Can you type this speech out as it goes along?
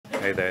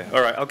Hey there.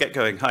 All right, I'll get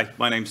going. Hi,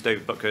 my name's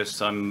David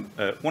Buckhurst. I'm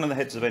one of the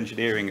heads of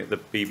engineering at the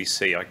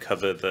BBC. I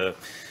cover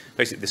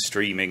basically the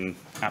streaming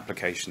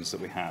applications that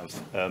we have,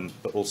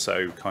 but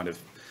also kind of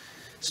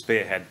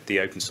spearhead the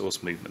open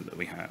source movement that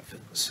we have.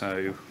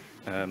 So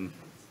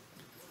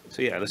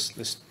yeah,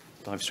 let's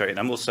dive straight in.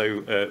 I'm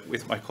also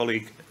with my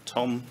colleague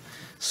Tom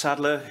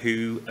Sadler,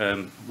 who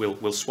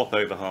we'll swap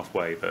over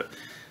halfway, but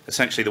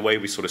essentially the way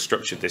we sort of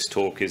structured this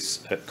talk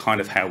is kind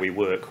of how we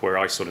work, where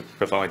I sort of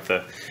provide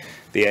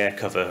the air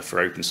cover for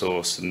open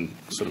source and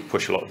sort of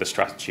push a lot of the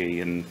strategy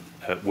and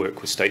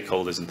work with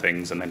stakeholders and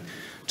things, and then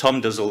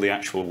Tom does all the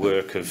actual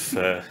work of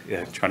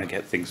trying to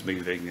get things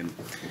moving and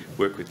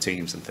work with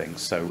teams and things.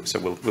 So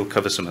we'll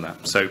cover some of that.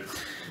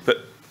 But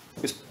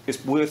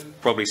it's worth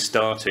probably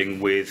starting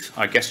with,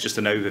 I guess, just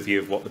an overview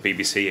of what the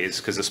BBC is,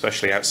 because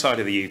especially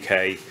outside of the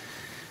UK,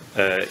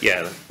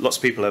 lots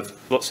of people have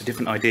lots of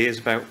different ideas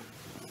about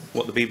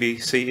what the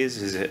BBC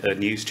is. Is it a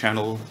news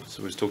channel?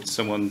 So I was talking to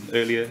someone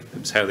earlier. It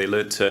was how they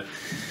learned to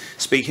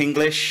speak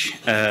English.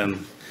 But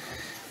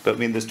I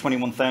mean, there's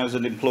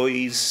 21,000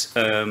 employees.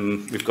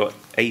 We've got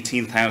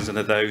 18,000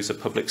 of those are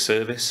public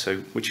service, so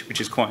which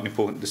is quite an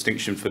important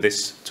distinction for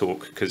this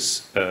talk,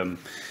 because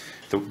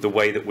the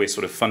way that we're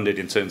sort of funded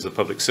in terms of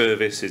public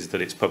service is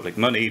that it's public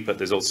money, but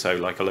there's also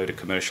like a load of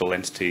commercial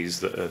entities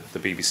that are the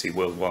BBC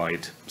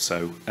worldwide.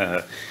 So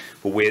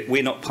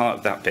we're not part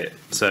of that bit.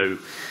 So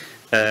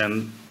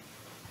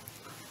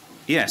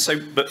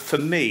but for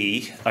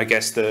me, I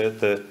guess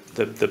the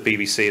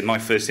BBC, and my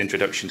first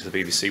introduction to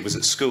the BBC was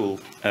at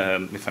school.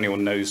 If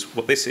anyone knows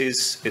what this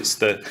is, it's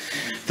the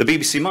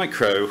BBC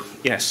Micro,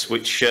 yes,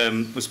 which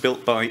was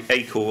built by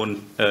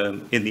Acorn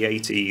in the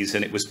 80s,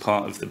 and it was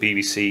part of the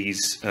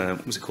BBC's,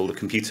 what was it called, the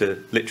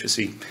computer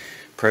literacy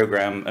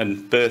programme,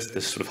 and birthed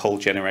this sort of whole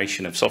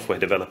generation of software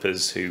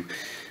developers who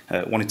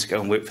wanted to go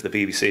and work for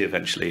the BBC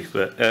eventually.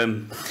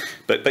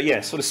 But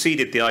yeah, sort of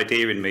seeded the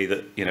idea in me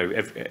that, you know,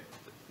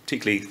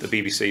 particularly the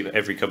BBC, but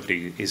every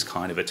company is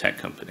kind of a tech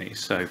company.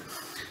 So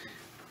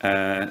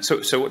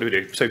what do we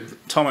do? So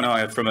Tom and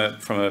I are from a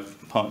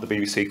part of the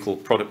BBC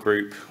called Product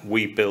Group.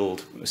 We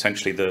build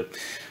essentially the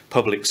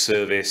public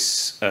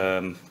service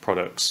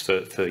products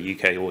for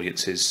UK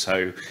audiences.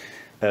 So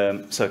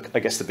I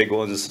guess the big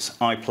ones,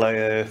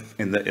 iPlayer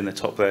in the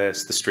top there,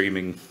 is the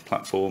streaming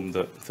platform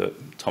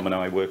that Tom and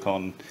I work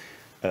on.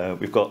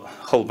 We've got a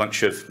whole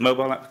bunch of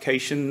mobile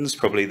applications.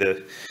 Probably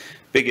the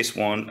biggest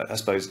one, I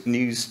suppose, the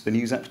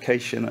news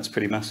application. That's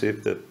pretty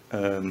massive. The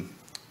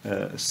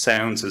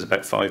Sounds is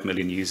about 5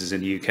 million users in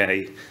the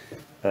UK.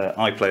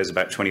 iPlayer is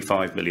about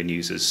 25 million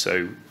users.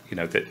 So you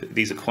know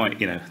these are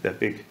quite, you know, they're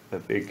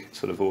big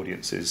sort of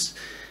audiences.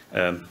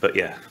 But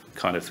yeah,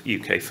 kind of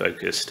UK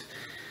focused.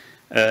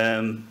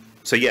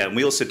 So yeah, and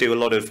we also do a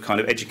lot of kind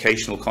of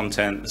educational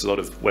content. There's a lot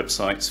of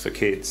websites for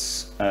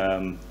kids.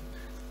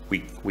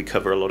 We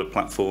cover a lot of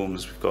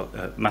platforms. We've got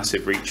a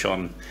massive reach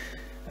on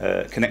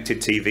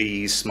connected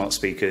TVs, smart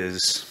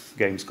speakers,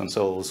 games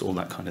consoles, all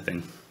that kind of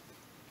thing.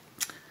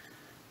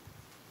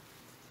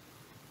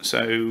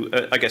 So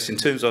I guess in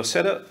terms of our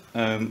setup,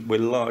 we're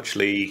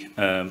largely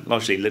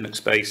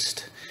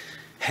Linux-based,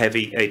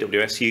 heavy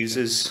AWS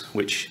users,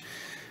 which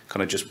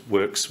kind of just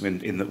works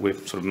in that we're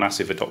sort of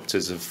massive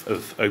adopters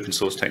of open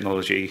source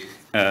technology,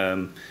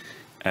 and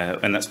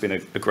that's been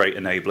a great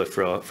enabler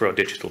for our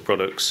digital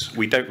products.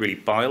 We don't really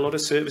buy a lot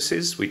of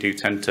services. We do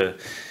tend to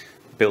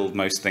build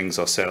most things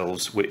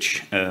ourselves,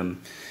 which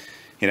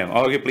you know,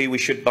 arguably we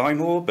should buy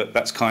more, but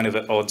that's kind of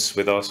at odds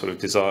with our sort of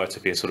desire to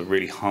be a sort of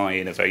really high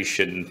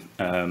innovation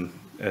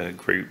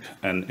group.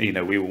 And you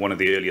know, we were one of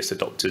the earliest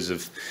adopters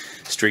of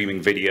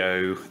streaming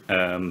video.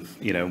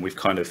 You know, and we've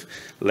kind of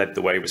led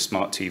the way with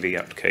smart TV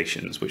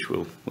applications, which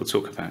we'll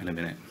talk about in a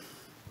minute.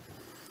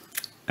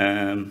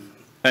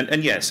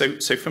 And yeah, so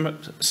from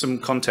some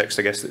context,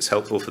 I guess that's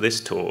helpful for this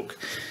talk.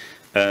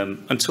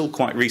 Until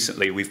quite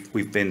recently,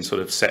 we've been sort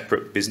of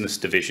separate business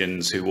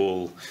divisions who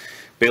all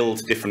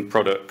build different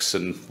products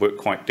and work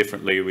quite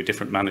differently with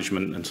different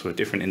management and sort of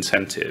different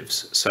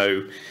incentives.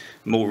 So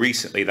more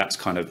recently, that's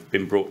kind of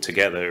been brought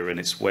together, and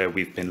it's where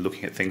we've been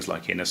looking at things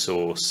like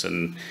InnerSource,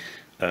 and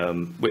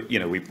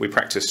we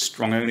practice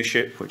strong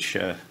ownership, which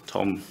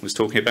Tom was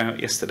talking about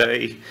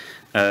yesterday.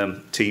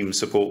 Teams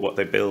support what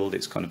they build.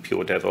 It's kind of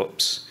pure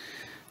DevOps.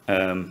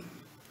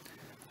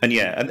 And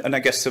yeah, and I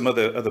guess some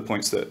other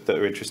points that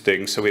are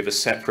interesting. So we have a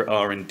separate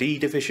R&D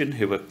division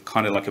who are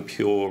kind of like a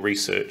pure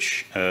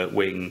research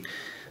wing.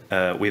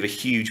 We have a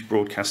huge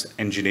broadcast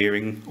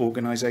engineering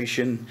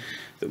organisation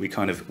that we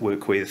kind of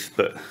work with,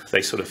 but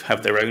they sort of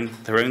have their own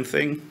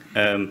thing.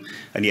 And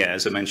yeah,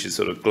 as I mentioned,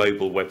 sort of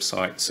global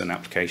websites and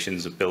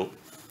applications are built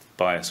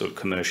by a sort of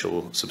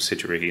commercial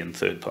subsidiary and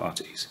third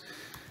parties.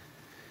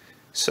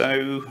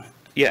 So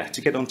yeah, to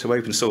get on to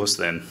open source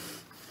then.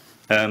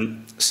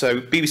 So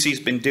BBC's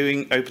been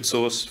doing open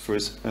source for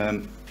as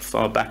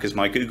far back as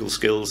my Google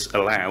skills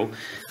allow.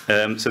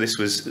 So this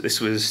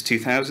was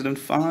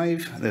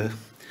 2005, the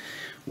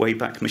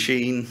Wayback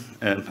Machine.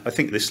 I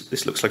think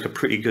this looks like a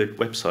pretty good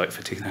website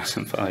for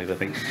 2005. I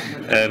think.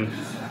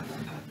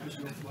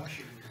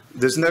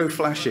 there's no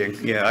flashing.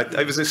 Yeah,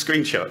 it was a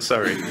screenshot.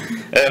 Sorry.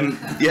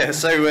 Yeah.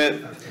 So,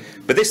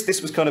 but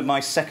this was kind of my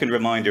second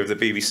reminder of the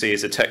BBC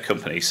as a tech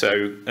company.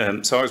 So,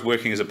 so I was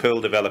working as a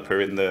Perl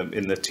developer in the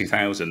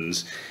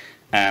 2000s,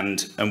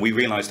 and we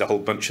realised a whole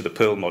bunch of the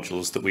Perl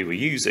modules that we were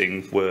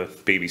using were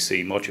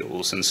BBC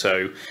modules, and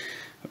so,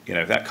 you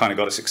know, that kind of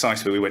got us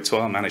excited. We went to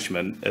our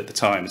management at the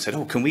time and said,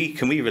 "Oh, can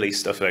we release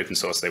stuff open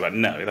source?" They went,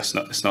 "No,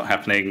 that's not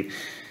happening.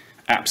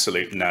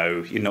 Absolute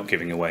no, you're not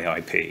giving away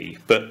IP."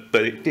 But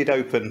it did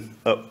open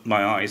up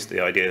my eyes to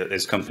the idea that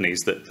there's companies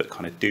that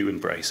kind of do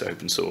embrace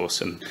open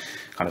source and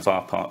kind of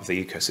are part of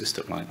the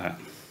ecosystem like that.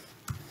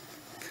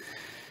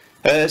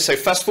 So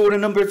fast forward a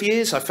number of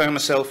years, I found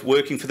myself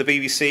working for the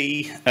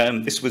BBC.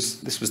 This was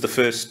the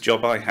first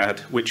job I had,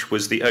 which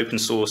was the open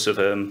source of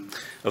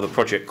a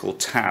project called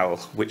TAL,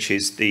 which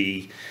is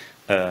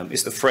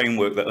it's the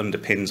framework that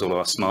underpins all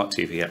our smart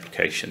TV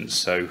applications.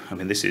 So I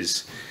mean, this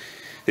is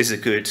a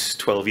good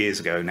 12 years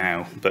ago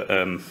now, but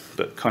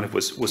kind of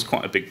was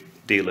quite a big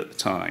deal at the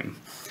time.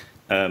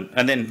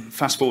 And then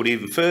fast forward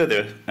even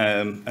further,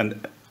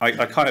 and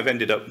I kind of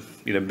ended up,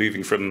 you know,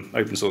 moving from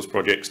open source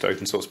projects to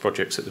open source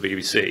projects at the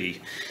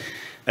BBC,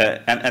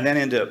 and then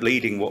ended up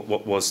leading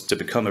what was to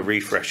become a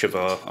refresh of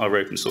our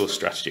open source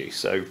strategy.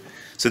 So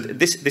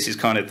this is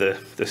kind of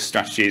the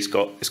strategy. It's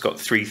got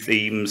three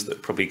themes that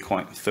are probably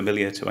quite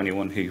familiar to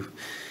anyone who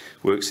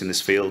works in this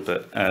field.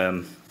 But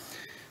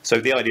so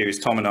the idea is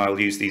Tom and I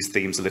will use these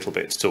themes a little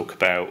bit to talk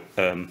about.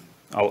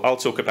 I'll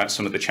talk about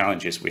some of the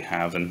challenges we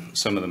have, and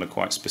some of them are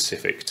quite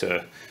specific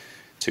to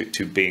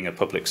being a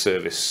public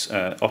service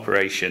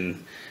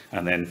operation,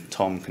 and then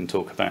Tom can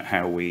talk about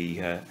how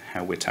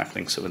we're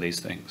tackling some of these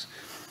things.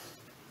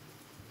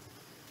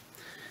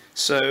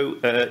 So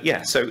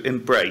so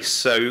embrace.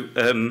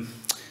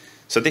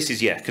 So this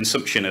is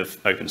consumption of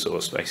open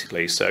source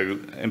basically. So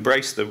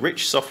embrace the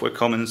rich software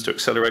commons to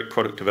accelerate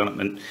product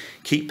development,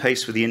 keep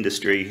pace with the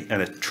industry,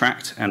 and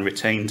attract and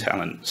retain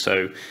talent.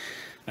 So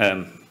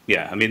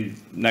yeah, I mean,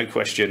 no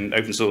question,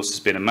 open source has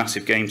been a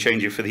massive game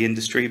changer for the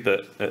industry,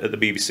 but at the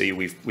BBC,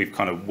 we've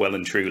kind of well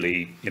and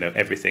truly, you know,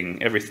 everything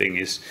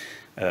is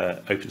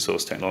open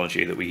source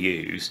technology that we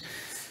use.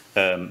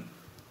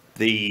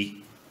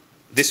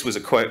 This was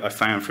a quote I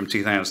found from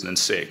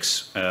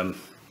 2006,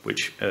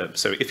 which,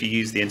 so if you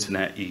use the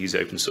internet, you use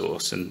open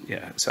source, and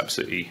yeah, it's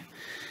absolutely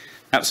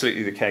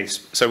the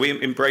case. So we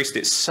embraced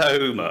it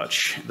so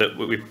much that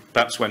we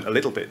perhaps went a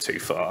little bit too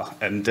far,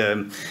 and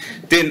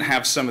didn't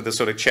have some of the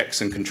sort of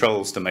checks and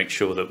controls to make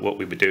sure that what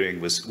we were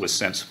doing was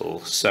sensible.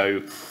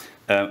 So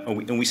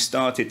and we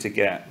started to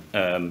get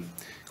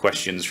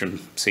questions from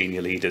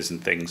senior leaders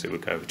and things who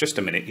would go, "Just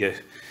a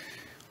minute,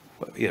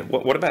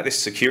 what about this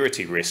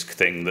security risk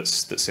thing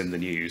that's in the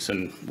news?"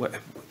 And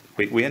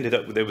we ended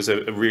up, there was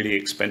a really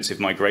expensive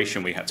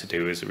migration we had to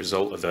do as a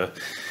result of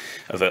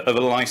a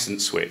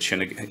license switch,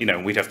 and you know,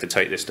 we'd have to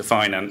take this to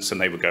finance, and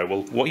they would go,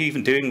 "Well, what are you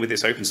even doing with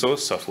this open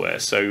source software?"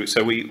 So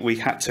we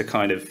had to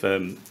kind of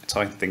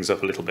tighten things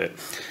up a little bit.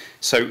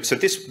 So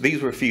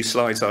these were a few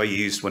slides I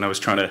used when I was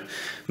trying to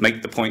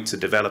make the point to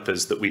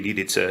developers that we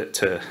needed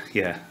to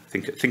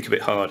think a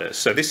bit harder.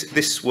 So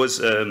this was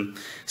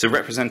it's a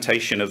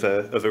representation of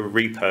a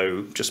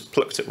repo just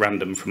plucked at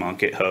random from our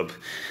GitHub.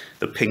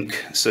 The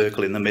pink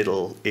circle in the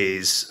middle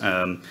is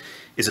a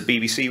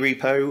BBC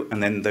repo,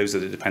 and then those are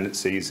the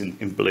dependencies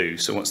in blue.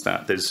 So what's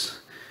that? There's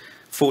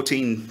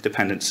 14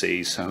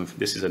 dependencies.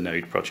 This is a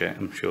Node project.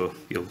 I'm sure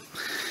you'll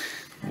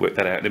work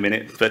that out in a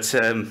minute. But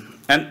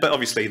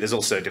obviously there's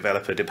also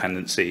developer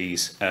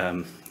dependencies,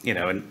 you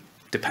know, and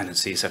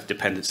dependencies have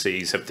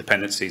dependencies have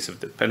dependencies have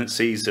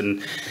dependencies.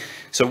 And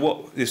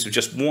so this was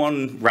just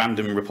one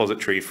random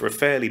repository for a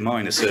fairly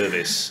minor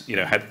service, you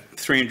know, had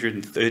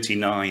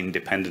 339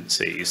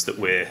 dependencies that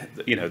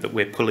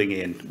we're pulling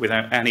in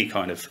without any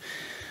kind of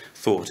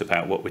thought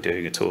about what we're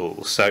doing at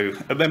all. So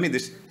I mean,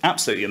 this is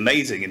absolutely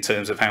amazing in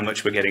terms of how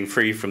much we're getting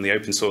free from the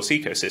open source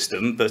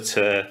ecosystem, but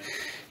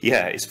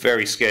yeah, it's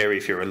very scary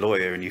if you're a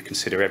lawyer and you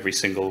consider every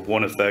single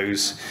one of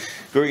those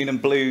green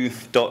and blue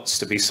dots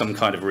to be some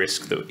kind of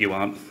risk that you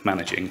aren't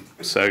managing.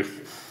 So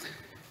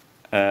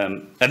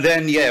and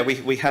then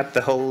we had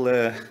the whole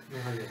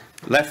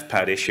left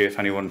pad issue, if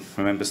anyone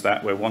remembers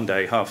that, where one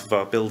day half of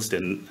our builds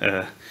didn't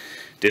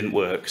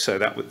work. So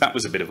that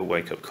was a bit of a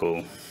wake-up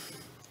call.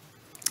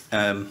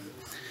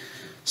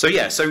 So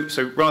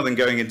rather than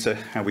going into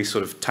how we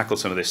sort of tackle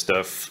some of this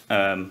stuff,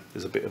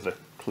 there's a bit of a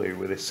clue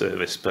with this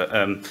service, but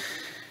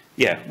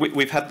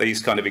we've had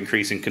these kind of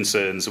increasing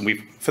concerns,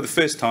 and for the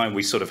first time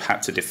we sort of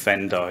had to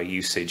defend our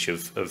usage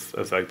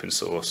of open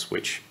source,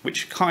 which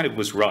kind of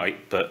was right,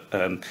 but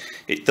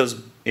it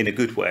does, in a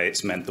good way,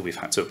 it's meant that we've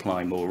had to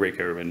apply more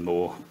rigor and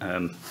more,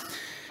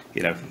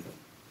 you know,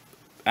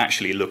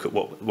 actually look at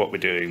what we're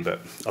doing.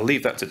 But I'll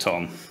leave that to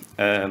Tom.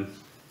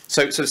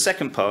 So the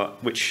second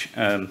part, which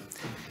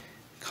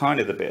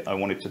kind of the bit I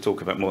wanted to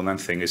talk about more than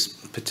anything, is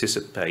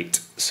participate.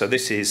 So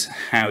this is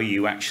how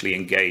you actually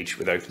engage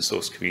with open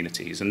source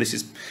communities, and this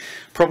is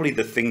probably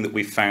the thing that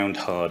we found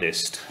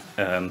hardest.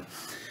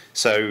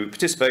 So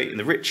participate in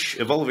the rich,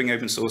 evolving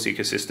open source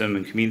ecosystem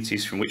and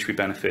communities from which we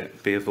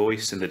benefit. Be a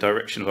voice in the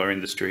direction of our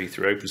industry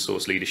through open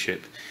source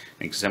leadership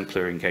and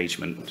exemplary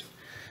engagement.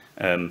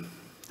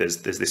 There's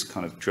this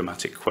kind of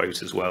dramatic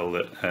quote as well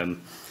that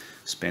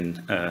has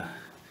been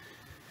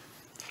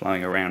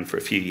flying around for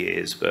a few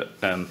years.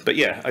 But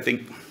yeah, I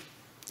think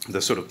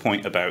the sort of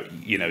point about,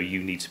 you know,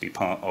 you need to be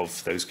part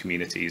of those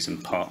communities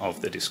and part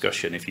of the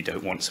discussion if you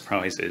don't want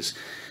surprises.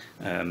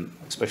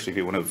 Especially if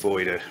you want to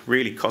avoid a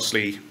really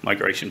costly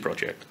migration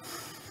project.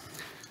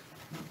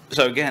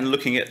 So again,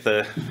 looking at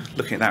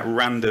that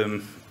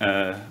random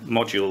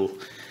module.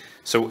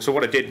 So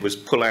what I did was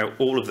pull out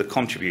all of the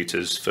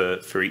contributors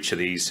for each of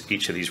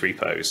these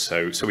repos.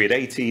 So we had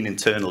 18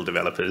 internal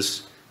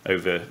developers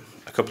over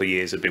a couple of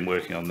years had been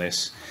working on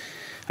this,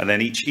 and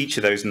then each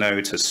of those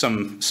nodes has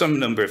some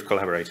number of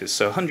collaborators.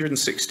 So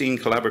 116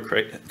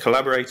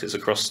 collaborators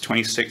across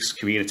 26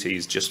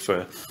 communities just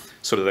for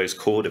sort of those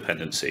core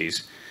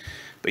dependencies.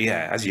 But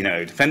yeah, as you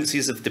know,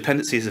 dependencies of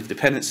dependencies of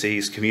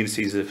dependencies,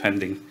 communities are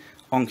depending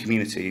on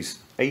communities,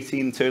 18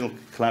 internal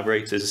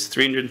collaborators,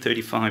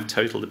 335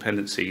 total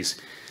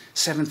dependencies,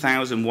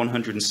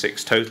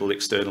 7,106 total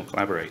external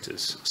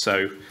collaborators.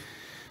 So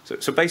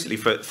basically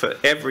for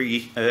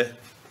every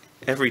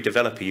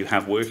developer you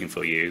have working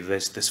for you,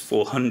 there's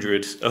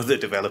 400 other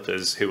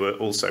developers who are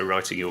also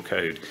writing your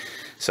code.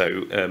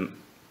 So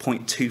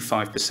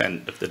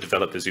 0.25% of the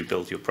developers who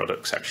build your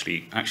products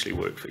actually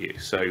work for you.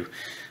 So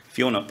if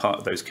you're not part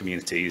of those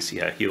communities,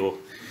 yeah, your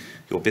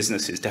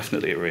business is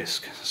definitely at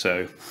risk.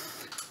 So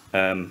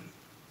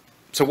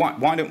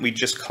why don't we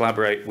just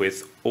collaborate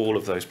with all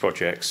of those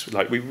projects?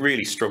 Like, we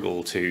really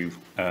struggle to,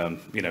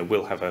 you know,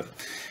 we'll have a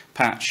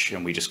patch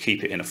and we just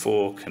keep it in a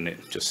fork and it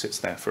just sits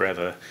there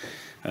forever.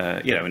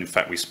 You know, and in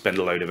fact, we spend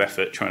a load of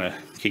effort trying to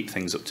keep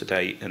things up to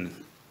date. And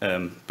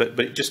but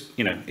it just,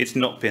 you know, it's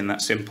not been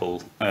that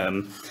simple.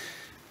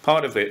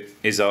 Part of it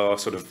is our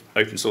sort of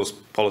open source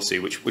policy,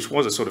 which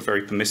was a sort of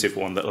very permissive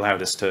one that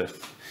allowed us to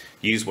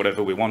use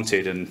whatever we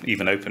wanted and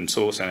even open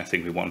source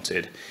anything we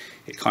wanted.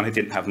 It kind of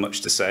didn't have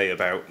much to say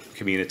about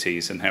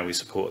communities and how we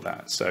support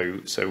that. So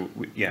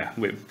yeah,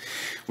 we've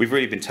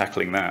really been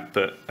tackling that.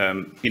 But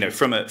you know,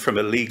 from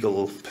a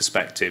legal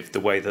perspective, the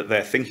way that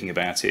they're thinking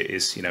about it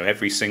is, you know,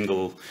 every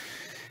single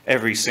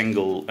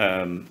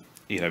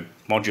you know,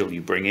 module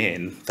you bring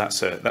in,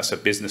 that's a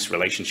business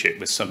relationship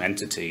with some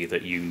entity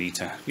that you need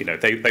to, you know,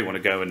 they want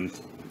to go and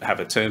have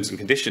a terms and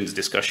conditions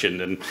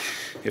discussion, and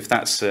if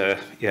that's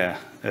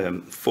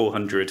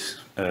 400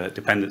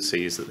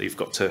 dependencies that you've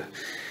got to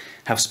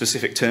have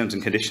specific terms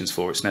and conditions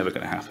for, it's never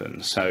going to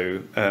happen.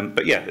 So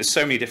but yeah, there's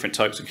so many different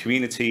types of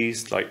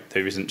communities. Like,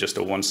 there isn't just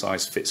a one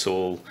size fits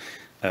all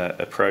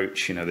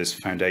approach. You know, there's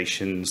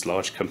foundations,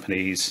 large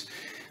companies.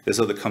 There's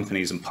other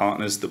companies and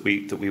partners that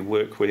we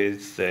work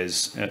with.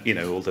 There's you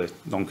know, all the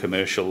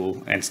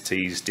non-commercial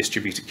entities,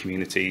 distributed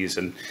communities,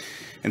 and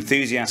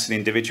enthusiasts and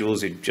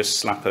individuals who just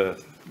slap a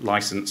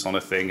license on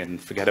a thing and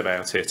forget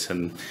about it.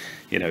 And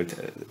you know,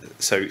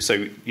 so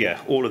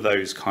yeah, all of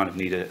those kind of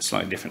need a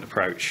slightly different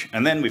approach.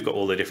 And then we've got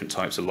all the different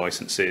types of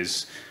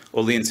licenses,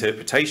 all the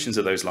interpretations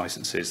of those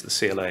licenses, the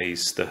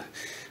CLAs, the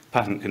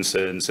patent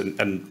concerns,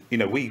 and you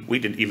know, we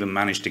didn't even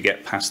manage to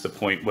get past the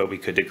point where we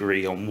could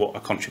agree on what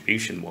a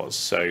contribution was.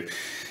 So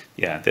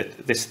yeah,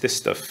 this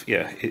stuff,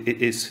 yeah,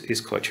 it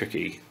is quite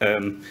tricky.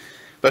 But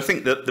I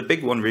think that the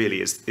big one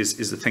really is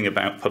the thing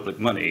about public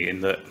money,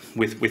 in that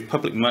with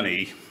public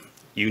money,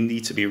 you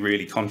need to be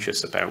really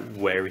conscious about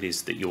where it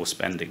is that you're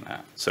spending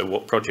that. So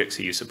what projects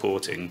are you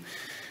supporting?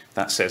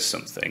 That says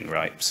something,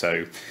 right?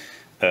 So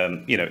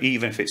you know,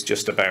 even if it's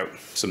just about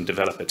some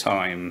developer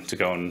time to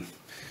go and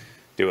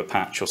do a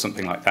patch or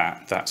something like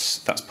that, that's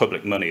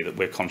public money that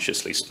we're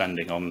consciously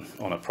spending on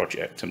a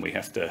project, and we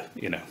have to,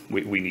 you know,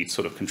 we need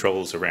sort of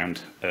controls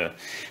around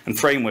and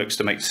frameworks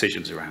to make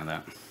decisions around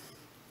that.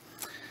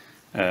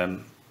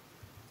 And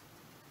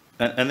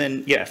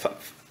then yeah,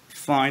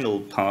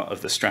 final part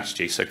of the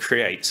strategy, so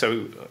create.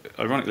 So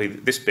ironically,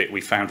 this bit we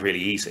found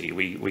really easy.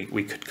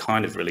 We could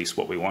kind of release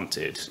what we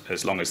wanted,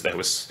 as long as there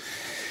was,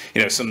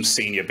 you know, some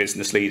senior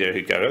business leader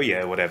who'd go, oh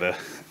yeah, whatever.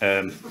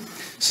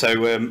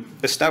 So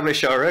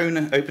establish our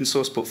own open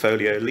source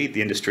portfolio, lead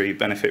the industry,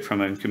 benefit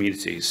from our own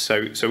communities.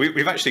 So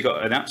we've actually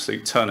got an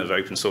absolute ton of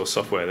open source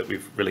software that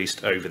we've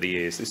released over the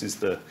years. This is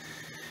the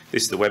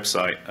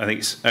website. I think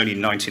it's only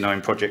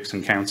 99 projects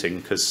and counting,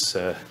 because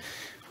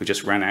we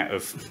just ran out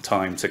of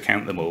time to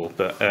count them all.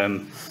 But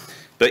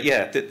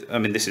yeah, I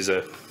mean, this is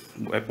a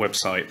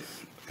website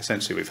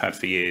essentially we've had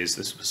for years.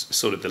 This was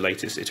sort of the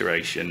latest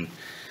iteration.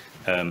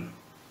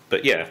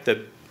 But yeah,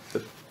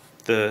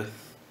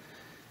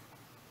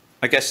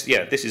 I guess,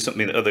 yeah, this is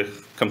something that other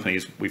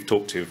companies we've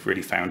talked to have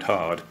really found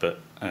hard, but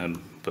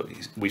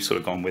we've sort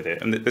of gone with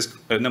it. And there's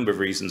a number of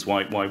reasons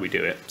why we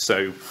do it.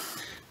 So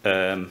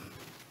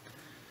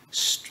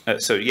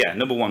yeah,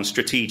 number one,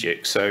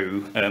 strategic.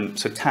 So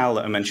TAL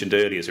that I mentioned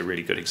earlier is a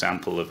really good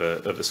example of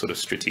a sort of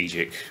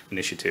strategic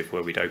initiative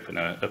where we'd open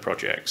a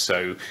project.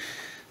 So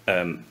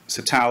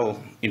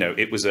TAL, you know,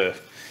 it was a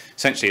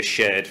essentially a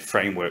shared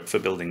framework for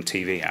building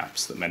TV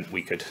apps that meant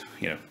we could,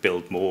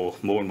 build more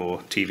and more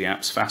TV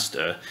apps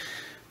faster.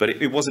 But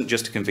it wasn't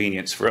just a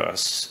convenience for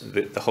us.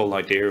 The whole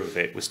idea of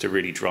it was to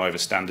really drive a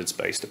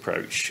standards-based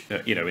approach.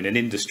 In an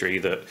industry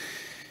that,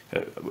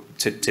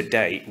 to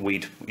date,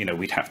 we'd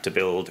have to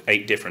build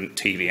 8 different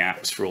TV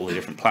apps for all the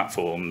different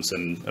platforms,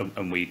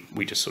 and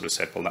we just sort of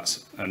said, well,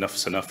 that's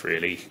enough's enough,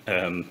 really.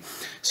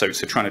 So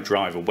trying to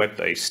drive a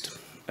web-based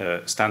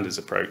standards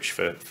approach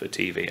for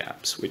TV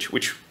apps,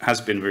 which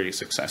has been really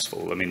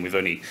successful. I mean, we've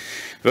only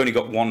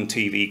got one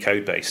TV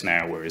code base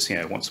now, whereas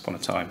once upon a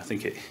time I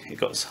think it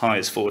got as high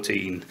as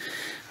 14.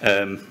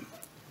 But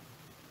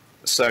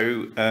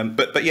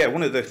yeah,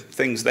 one of the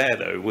things there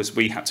though was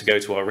we had to go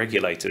to our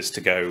regulators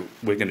to go,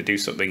 we're going to do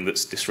something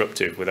that's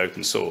disruptive with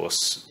open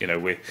source.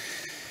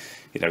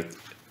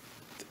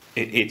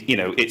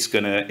 It's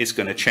going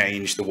to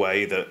change the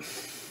way that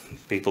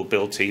people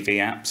build TV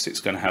apps. It's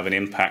going to have an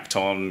impact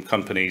on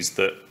companies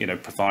that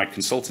provide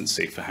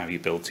consultancy for how you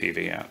build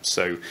TV apps.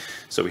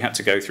 So we had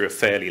to go through a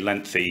fairly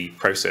lengthy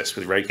process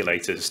with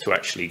regulators to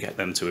actually get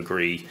them to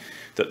agree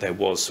that there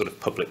was sort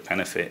of public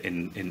benefit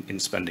in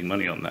spending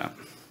money on that.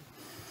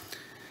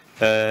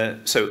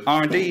 So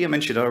R&D, I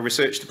mentioned our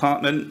research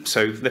department.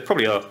 So they're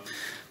probably our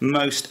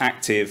most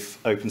active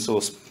open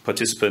source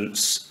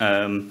participants.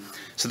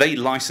 So they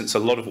license a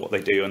lot of what they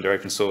do under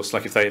open source.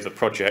 Like if they have a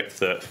project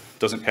that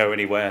doesn't go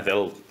anywhere,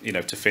 they'll,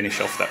 to finish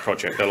off that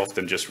project, they'll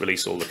often just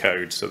release all the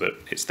code so that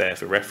it's there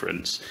for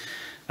reference.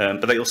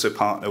 But they also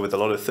partner with a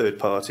lot of third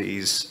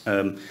parties.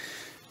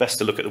 Best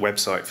to look at the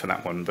website for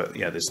that one, but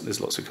yeah, there's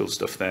lots of cool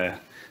stuff there.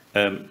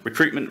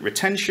 Recruitment,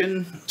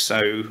 retention.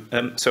 So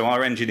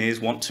our engineers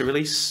want to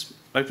release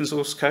open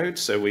source code,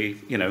 so we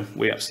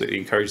absolutely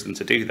encourage them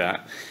to do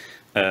that.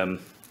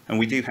 And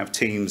we do have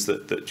teams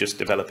that just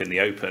develop in the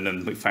open,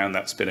 and we found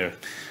that's been a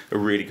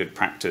really good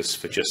practice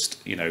for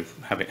just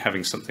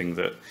having something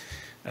that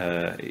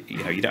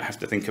you don't have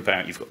to think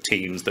about. You've got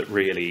teams that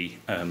really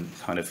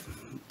kind of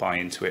buy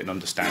into it and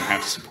understand how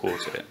to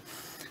support it.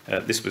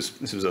 This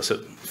was us at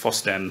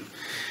FOSDEM a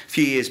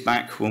few years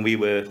back when we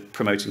were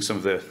promoting some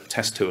of the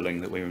test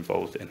tooling that we were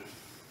involved in.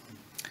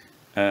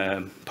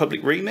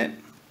 Public remit,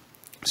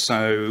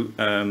 so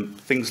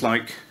things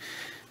like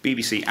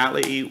BBC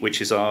Alley,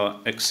 which is our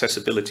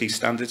accessibility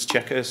standards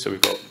checker. So we've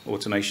got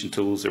automation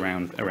tools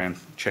around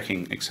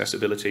checking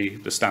accessibility.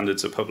 The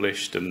standards are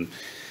published, and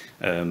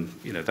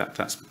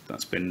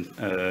that's been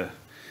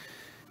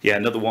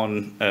another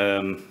one.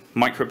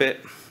 Microbit,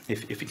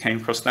 if you came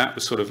across that,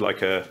 was sort of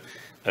like a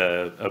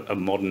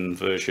modern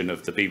version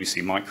of the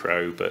BBC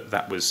Micro, but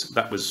that was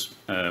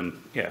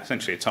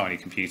essentially a tiny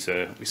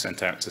computer we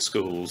sent out to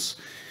schools.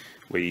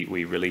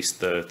 We released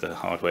the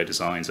hardware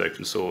designs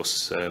open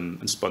source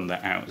and spun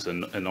that out as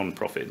a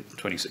non-profit in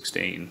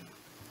 2016.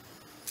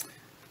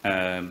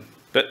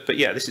 But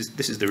yeah, this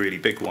is the really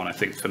big one, I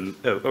think. From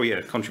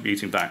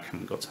contributing back.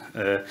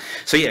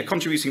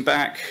 Contributing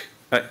back.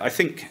 I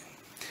think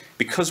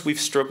because we've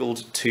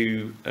struggled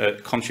to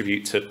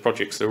contribute to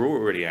projects that are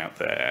already out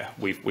there,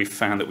 we've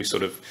found that we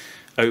sort of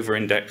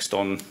over-indexed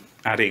on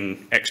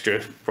adding extra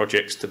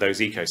projects to those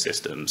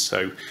ecosystems,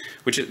 so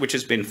which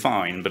has been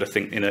fine, but I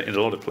think in a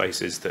lot of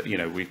places that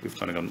we've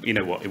kind of gone,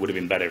 it would have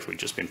been better if we'd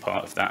just been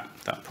part of that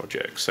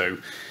project. So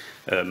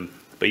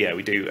but yeah,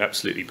 we do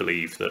absolutely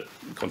believe that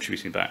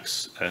contributing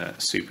back's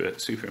super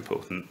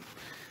important,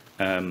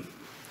 and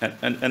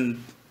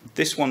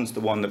this one's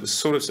the one that was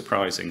sort of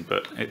surprising,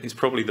 but it's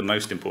probably the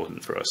most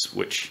important for us,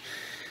 which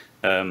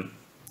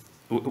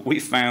we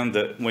found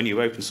that when you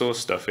open source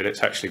stuff,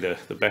 it's actually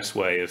the best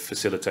way of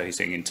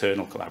facilitating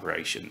internal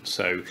collaboration.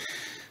 So,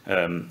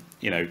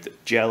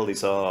 GEL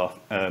is our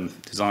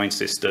design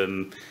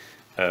system.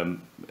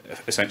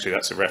 Essentially,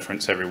 that's a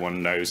reference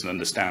everyone knows and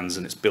understands,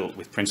 and it's built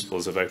with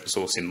principles of open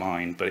source in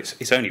mind. But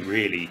it's only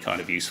really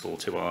kind of useful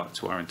to our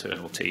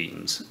internal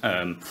teams.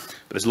 But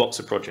there's lots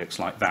of projects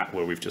like that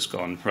where we've just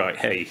gone, right,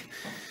 hey,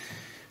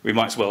 we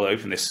might as well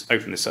open this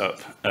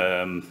up,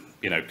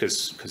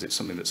 because it's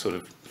something that's sort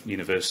of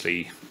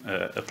universally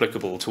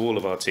applicable to all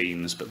of our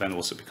teams, but then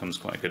also becomes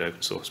quite a good open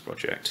source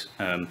project.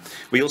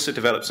 We also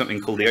developed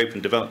something called the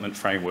Open Development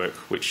Framework,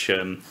 which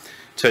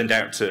turned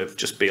out to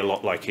just be a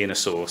lot like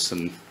InnerSource,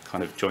 and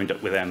kind of joined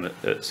up with them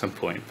at some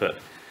point. But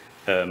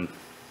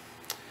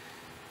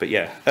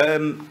yeah.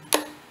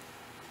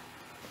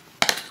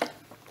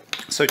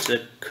 So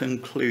to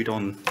conclude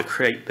on the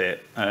create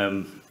bit,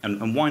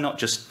 and why not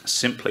just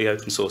simply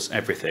open source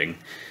everything?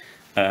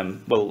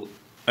 Well,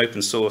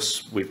 open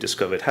source, we've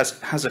discovered,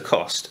 has a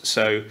cost.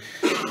 So,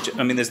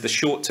 I mean, there's the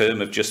short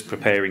term of just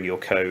preparing your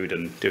code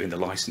and doing the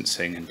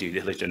licensing and due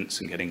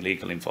diligence and getting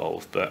legal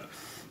involved, but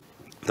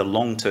the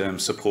long-term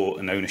support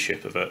and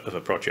ownership of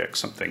a project,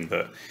 something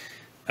that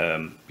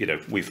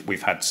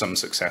we've had some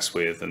success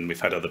with, and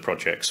we've had other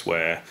projects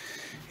where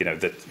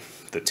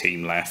the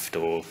team left,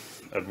 or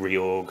a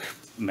reorg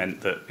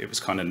meant that it was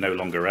kind of no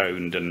longer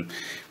owned, and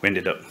we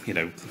ended up,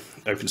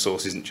 open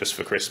source isn't just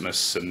for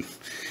Christmas, and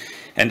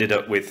ended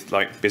up with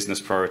like business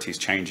priorities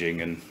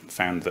changing, and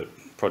found that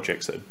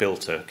projects that had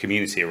built a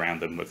community around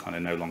them were kind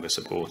of no longer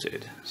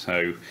supported.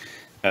 So,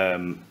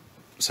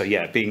 so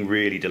yeah, being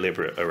really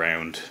deliberate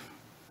around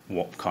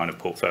what kind of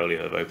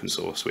portfolio of open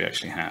source we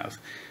actually have.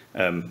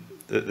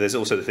 There's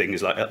also the thing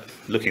is like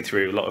looking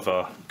through a lot of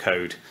our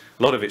code,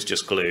 a lot of it's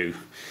just glue,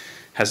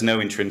 has no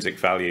intrinsic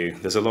value.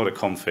 There's a lot of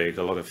config,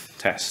 a lot of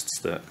tests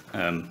that,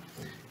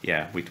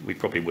 yeah, we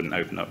probably wouldn't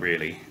open up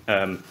really.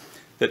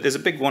 There's a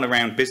big one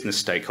around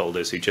business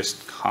stakeholders who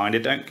just kind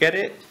of don't get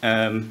it.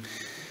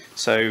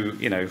 So,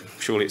 you know,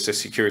 surely it's a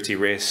security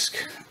risk.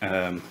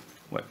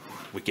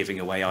 We're giving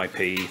away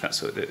IP, that's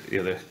sort of the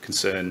other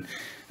concern.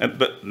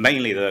 But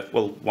mainly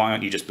well, why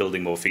aren't you just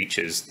building more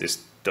features?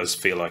 This does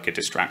feel like a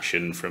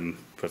distraction from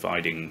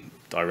providing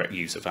direct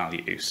user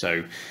value.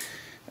 So,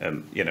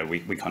 you know,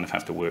 we kind of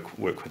have to work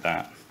with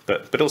that.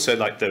 But also,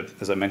 like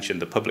as I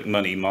mentioned, the public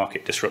money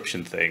market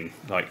disruption thing.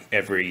 Like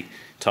every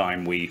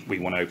time we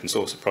want to open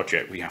source a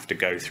project, we have to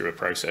go through a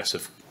process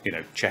of, you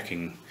know,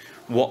 checking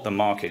what the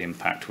market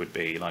impact would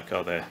be. Like,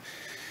 are there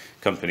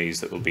companies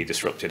that will be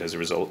disrupted as a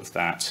result of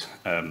that,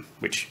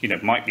 which, you know,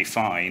 might be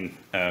fine,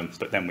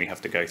 but then we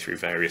have to go through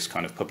various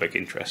kind of public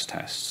interest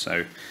tests.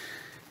 So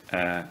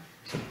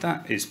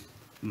that is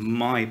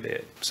my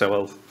bit. So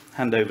I'll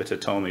hand over to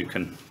Tom, who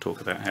can talk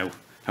about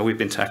how we've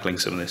been tackling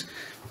some of this.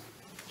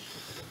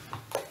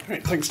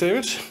 Great, thanks,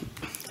 David.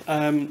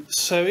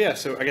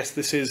 So I guess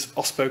this is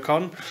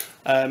OSPOCon,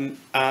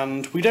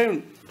 and we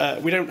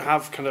don't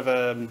have kind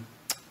of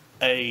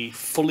a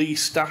fully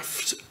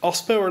staffed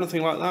OSPO or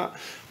anything like that.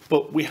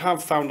 But we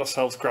have found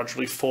ourselves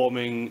gradually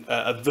forming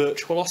a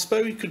virtual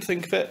OSPO, you could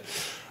think of it.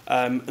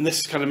 And this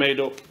is kind of made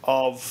up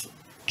of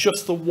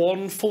just the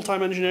one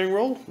full-time engineering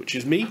role, which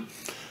is me.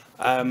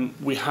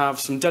 We have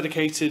some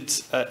dedicated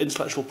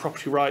intellectual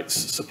property rights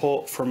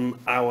support from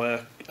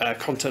our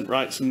content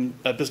rights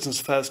and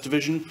business affairs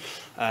division.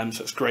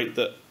 So it's great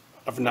that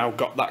I've now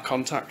got that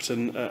contact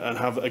and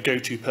have a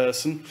go-to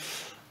person.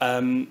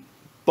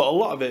 But a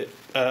lot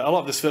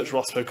of this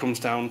virtual OSPO comes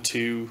down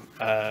to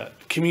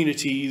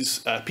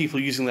communities, people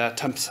using their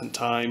 10%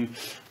 time,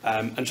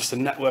 and just a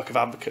network of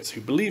advocates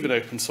who believe in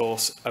open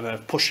source and are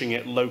pushing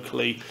it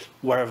locally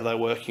wherever they're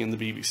working in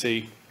the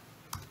BBC.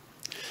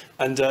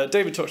 And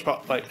David talked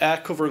about like air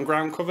cover and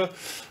ground cover.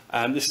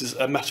 This is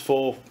a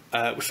metaphor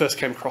we first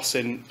came across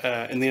in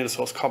the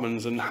InnerSource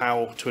Commons and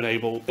how to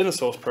enable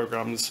InnerSource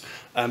programs.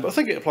 But I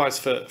think it applies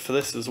for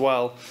this as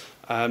well.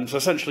 So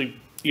essentially,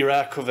 your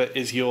air cover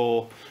is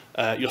your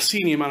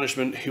senior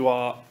management who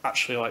are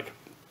actually like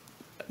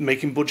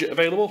making budget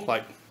available.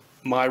 Like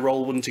my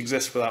role wouldn't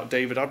exist without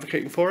David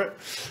advocating for it,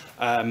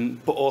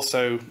 but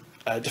also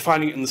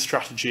defining it in the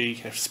strategy,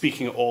 you know,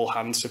 speaking at all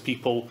hands so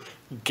people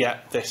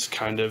get this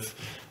kind of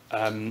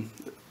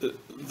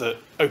that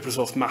open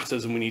source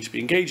matters and we need to be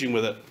engaging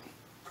with it.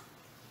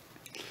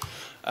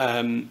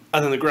 And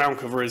then the ground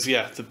cover is,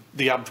 yeah,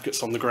 the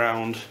advocates on the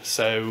ground.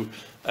 So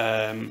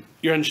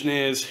your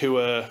engineers who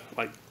are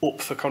like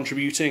up for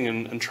contributing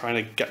and trying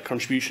to get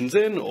contributions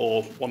in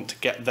or want to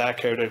get their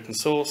code open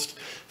sourced.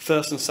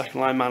 First and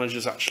second line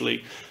managers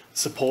actually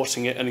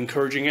supporting it and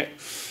encouraging it.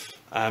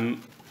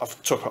 I'll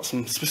talk about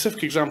some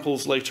specific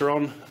examples later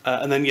on.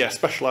 And then, yeah,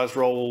 specialised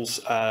roles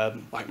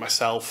like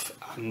myself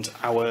and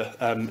our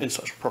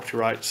intellectual property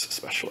rights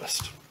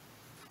specialist.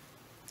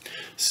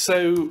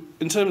 So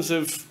in terms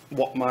of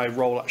what my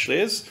role actually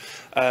is,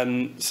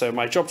 so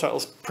my job title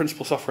is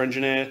Principal Software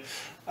Engineer,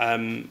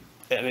 and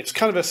it's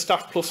kind of a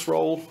Staff Plus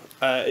role.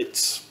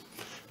 It's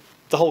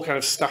the whole kind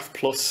of Staff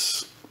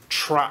Plus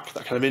track,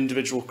 that kind of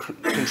individual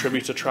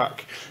contributor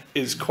track,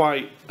 is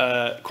quite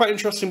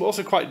interesting, but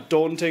also quite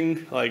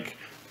daunting. Like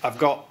I've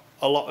got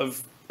a lot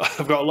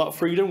of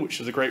freedom,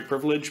 which is a great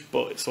privilege,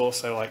 but it's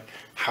also like,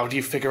 how do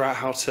you figure out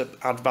how to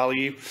add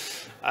value?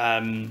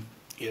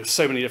 You know,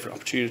 so many different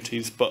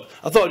opportunities, but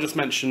I thought I'd just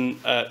mention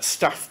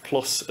Staff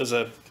Plus as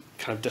a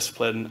kind of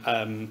discipline.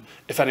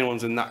 If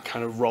anyone's in that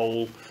kind of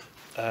role,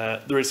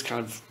 there is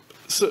kind of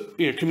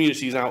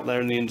communities out there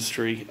in the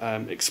industry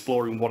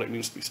exploring what it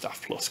means to be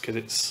Staff Plus,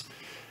 because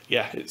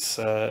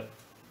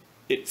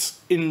it's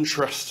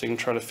interesting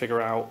trying to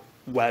figure out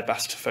where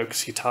best to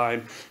focus your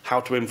time, how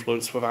to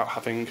influence without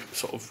having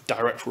sort of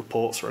direct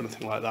reports or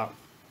anything like that.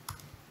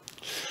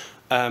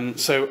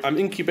 So I'm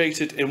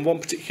incubated in one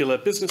particular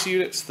business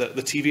unit, the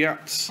TV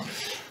apps,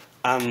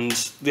 and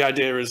the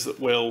idea is that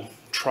we'll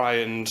try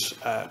and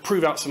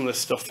prove out some of this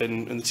stuff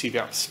in the TV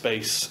apps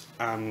space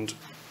and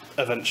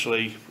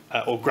eventually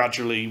or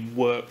gradually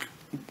work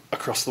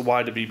across the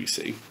wider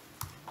BBC.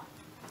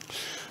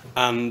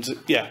 And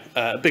yeah,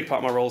 a big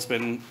part of my role has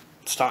been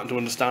starting to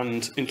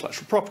understand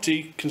intellectual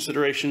property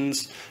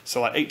considerations.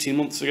 So like 18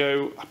 months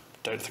ago, I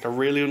don't think I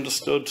really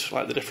understood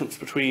like the difference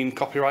between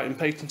copyright and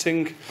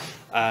patenting,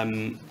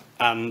 and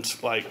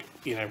like,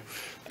 you know,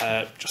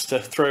 just to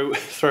throw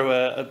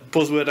a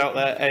buzzword out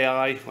there,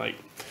 AI, like,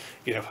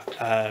 you know,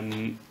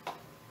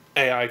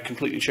 AI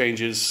completely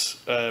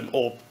changes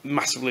or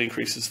massively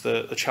increases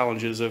the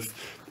challenges of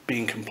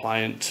being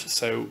compliant.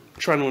 So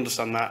trying to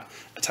understand that,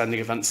 attending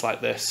events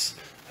like this,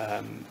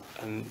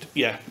 and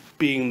yeah,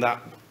 being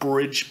that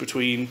bridge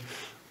between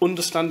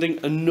understanding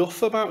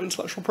enough about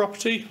intellectual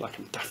property. Like,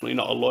 I'm definitely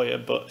not a lawyer,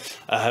 but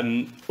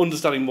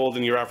understanding more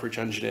than your average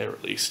engineer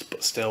at least,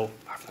 but still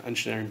have an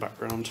engineering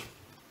background.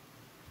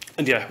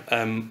 And yeah,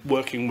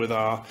 working with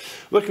our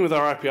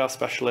IPR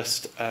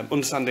specialist,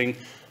 understanding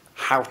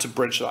how to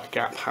bridge that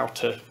gap, how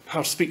to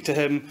speak to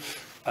him,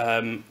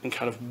 and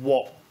kind of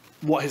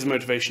what his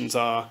motivations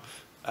are,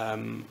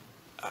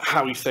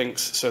 how he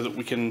thinks, so that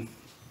we can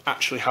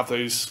actually have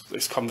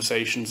those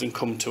conversations and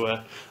come to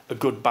a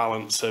good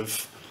balance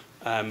of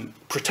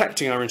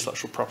protecting our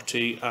intellectual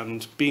property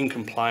and being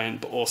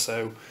compliant, but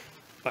also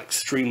like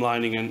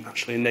streamlining and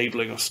actually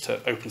enabling us to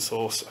open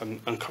source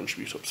and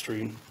contribute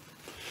upstream.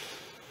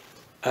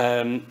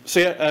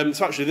 So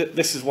actually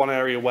this is one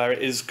area where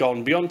it is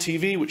gone beyond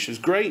TV, which is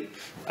great.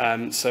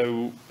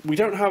 So we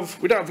don't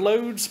have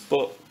loads,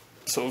 but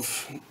sort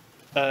of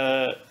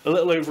a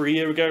little over a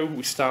year ago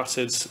we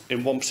started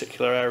in one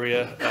particular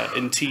area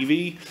in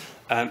TV,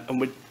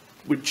 and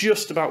we're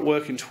just about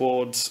working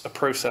towards a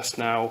process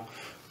now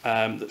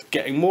that's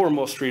getting more and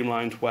more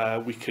streamlined, where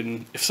we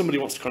can, if somebody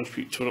wants to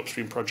contribute to an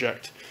upstream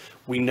project,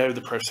 we know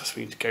the process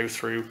we need to go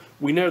through,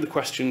 we know the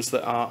questions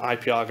that our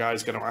IPR guy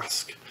is going to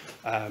ask.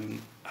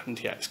 And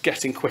yeah, it's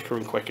getting quicker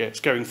and quicker. It's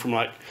going from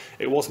like,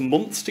 it was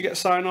months to get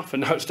sign off,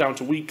 and now it's down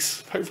to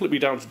weeks. Hopefully it'll be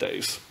down to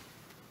days.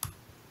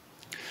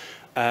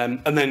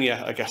 And then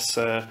yeah, I guess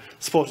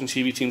supporting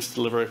TV teams to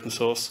deliver open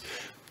source.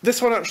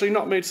 This one actually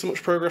not made so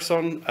much progress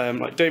on.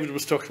 Like David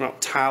was talking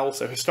about TAL,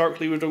 so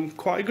historically we've done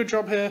quite a good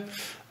job here.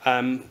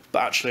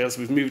 But actually, as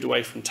we've moved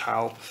away from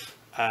TAL,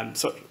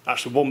 so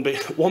actually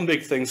one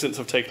big thing since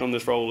I've taken on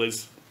this role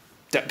is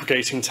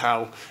deprecating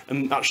TAL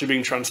and actually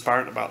being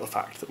transparent about the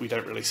fact that we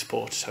don't really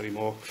support it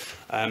anymore,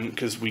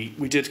 because we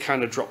did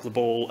kind of drop the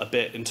ball a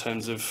bit in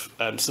terms of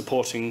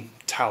supporting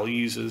TAL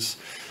users,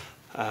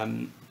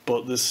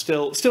 but there's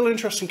still an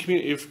interesting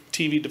community of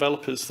TV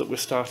developers that we're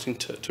starting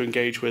to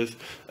engage with,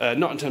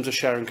 not in terms of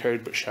sharing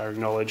code but sharing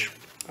knowledge,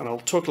 and I'll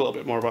talk a little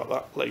bit more about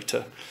that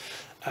later.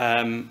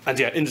 And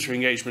yeah, industry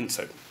engagement,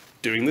 so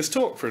doing this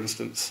talk for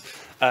instance,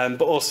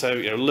 but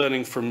also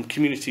learning from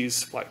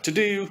communities like To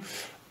Do,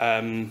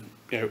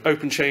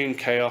 Open Chain,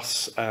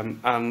 Chaos, and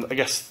I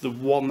guess the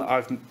one that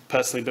I've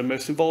personally been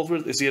most involved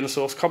with is the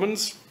InnerSource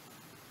Commons.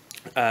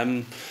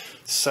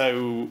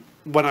 So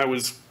when I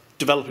was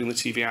developing the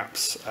TV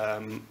apps,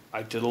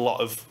 I did a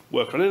lot of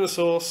work on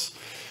InnerSource,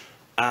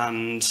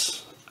 and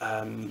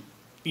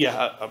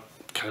yeah, I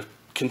kind of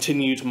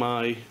continued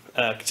my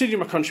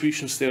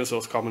contributions to the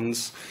InnerSource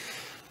Commons,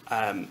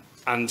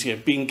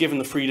 and being given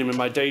the freedom in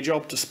my day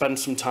job to spend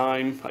some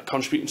time like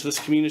contributing to this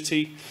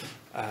community,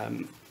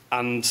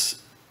 and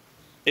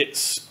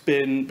it's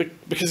been,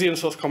 because the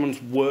InnerSource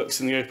Commons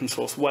works in the open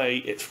source way,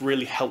 it's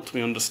really helped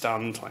me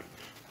understand like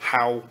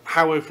how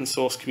open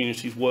source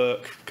communities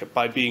work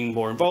by being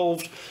more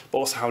involved, but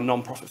also how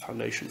non-profit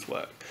foundations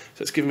work.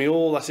 So it's given me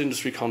all that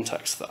industry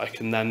context that I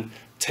can then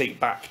take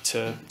back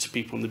to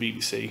people in the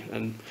BBC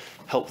and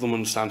help them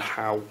understand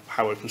how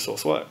open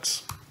source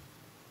works.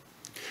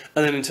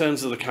 And then in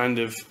terms of the kind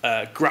of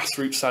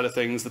grassroots side of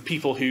things, the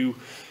people who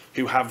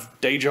have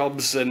day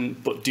jobs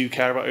but do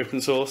care about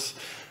open source.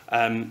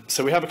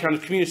 So we have a kind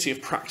of community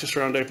of practice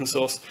around open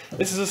source.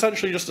 This is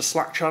essentially just a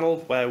Slack channel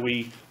where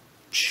we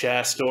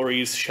share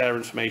stories, share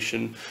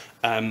information,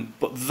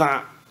 but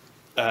that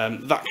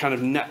kind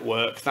of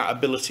network, that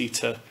ability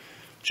to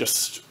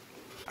just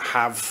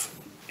have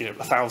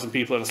 1,000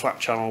 people in a Slack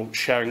channel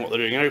sharing what they're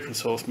doing in open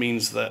source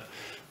means that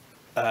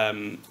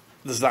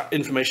there's that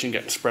information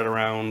getting spread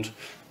around,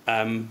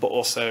 but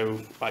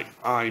also like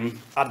I'm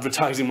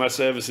advertising my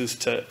services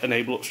to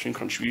enable upstream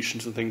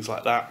contributions and things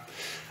like that.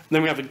 And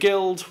then we have a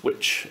guild,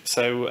 which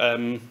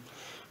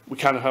we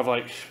kind of have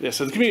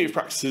so the community of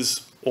practice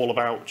is all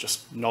about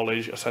just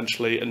knowledge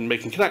essentially and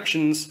making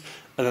connections.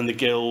 And then the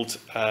guild,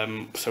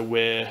 so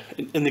we're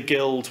in the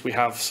guild, we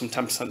have some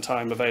 10%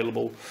 time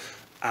available,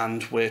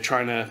 and we're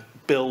trying to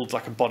build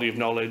like a body of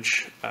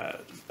knowledge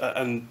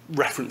and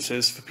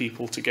references for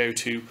people to go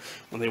to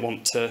when they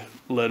want to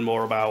learn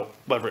more about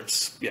whether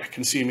it's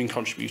consuming,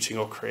 contributing,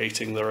 or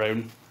creating their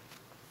own.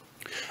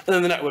 And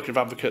then the network of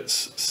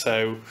advocates.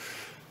 So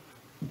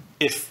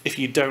if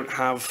you don't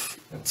have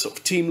sort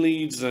of team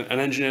leads and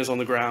engineers on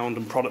the ground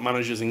and product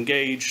managers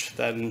engaged,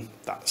 then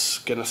that's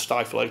going to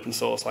stifle open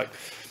source. Like,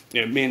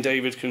 me and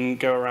David can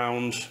go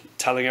around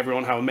telling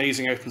everyone how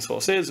amazing open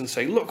source is and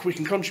saying, look, we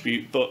can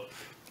contribute, but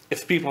if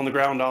the people on the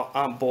ground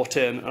aren't bought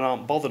in and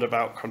aren't bothered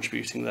about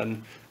contributing,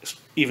 then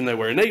even though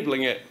we're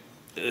enabling it,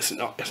 it's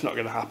not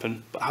going to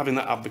happen. But having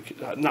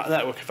that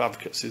network of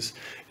advocates is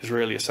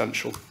really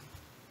essential.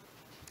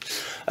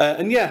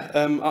 And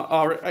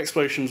our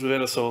explorations with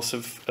InnerSource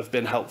have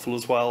been helpful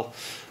as well.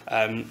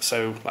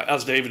 So,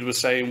 as David was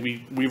saying,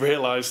 we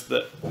realised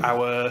that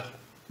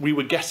we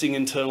were getting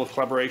internal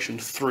collaboration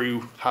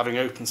through having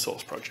open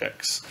source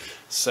projects.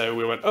 So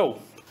we went, oh,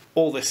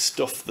 all this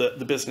stuff that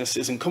the business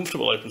isn't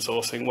comfortable open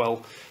sourcing,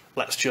 well,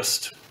 let's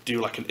just do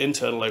like an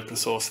internal open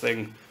source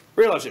thing.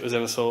 Realised it was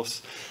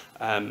InnerSource,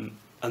 and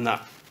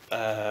that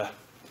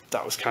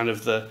was kind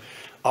of the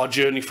our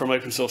journey from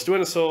open source to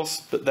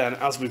InnerSource, but then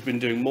as we've been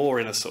doing more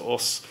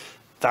InnerSource,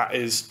 that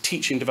is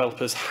teaching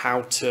developers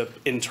how to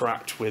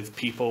interact with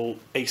people,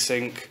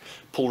 async,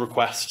 pull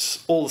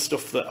requests, all the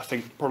stuff that I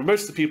think probably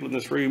most of the people in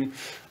this room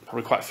are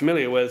probably quite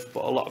familiar with,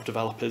 but a lot of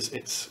developers,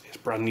 it's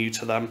brand new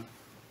to them.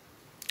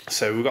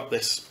 So we've got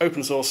this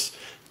open source,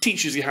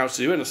 teaches you how to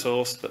do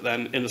InnerSource, but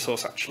then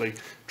InnerSource actually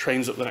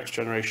trains up the next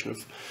generation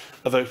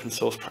of open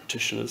source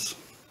practitioners.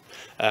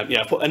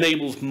 But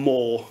enables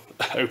more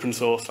open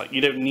source. Like,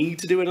 you don't need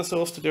to do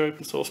InnerSource to do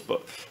open source,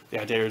 but the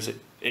idea is it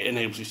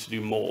enables you to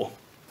do more.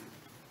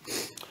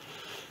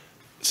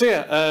 So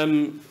yeah,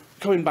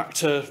 coming back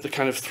to the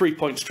kind of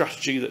 3-point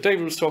strategy that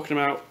David was talking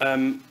about,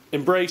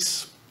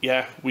 embrace,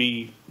 yeah,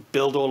 we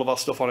build all of our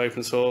stuff on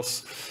open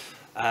source.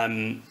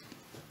 And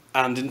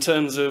in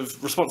terms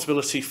of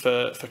responsibility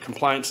for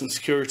compliance and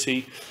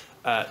security,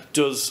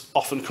 does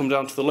often come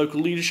down to the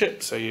local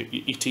leadership, so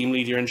your team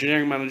lead, your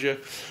engineering manager.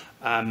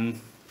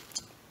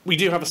 We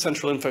do have a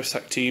central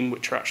InfoSec team,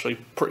 which are actually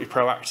pretty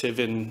proactive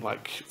in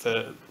like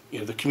the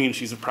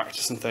communities of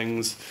practice and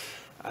things.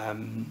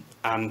 And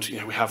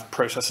we have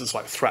processes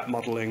like threat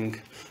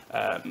modeling,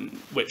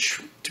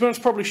 which, to be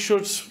honest, probably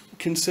should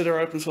consider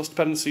open source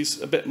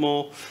dependencies a bit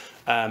more.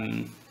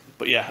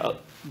 But yeah,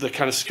 the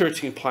kind of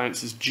security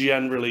compliance is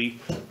generally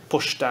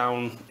pushed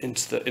down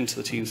into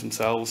the teams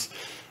themselves.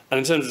 And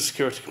in terms of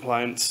security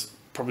compliance,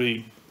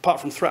 probably apart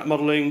from threat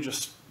modeling,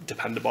 just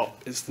Dependabot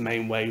is the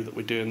main way that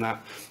we're doing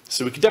that.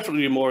 So we could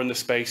definitely do more in this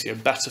space,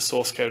 better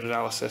source code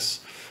analysis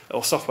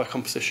or software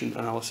composition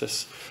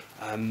analysis.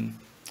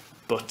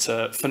 But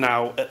for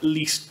now, at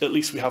least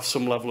we have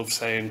some level of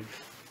saying,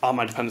 are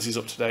my dependencies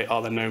up to date?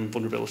 Are there known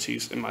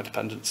vulnerabilities in my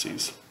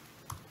dependencies?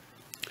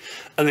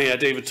 And then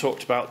David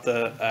talked about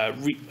the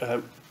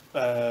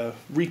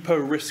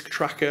repo risk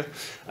tracker.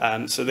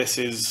 So this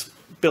is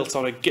built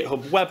on a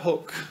GitHub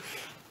webhook.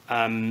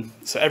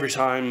 So every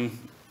time,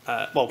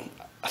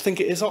 I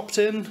think it is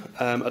opt-in.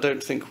 I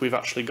don't think we've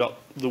actually got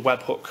the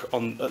webhook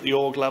at the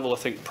org level. I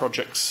think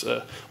projects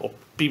or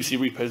BBC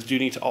repos do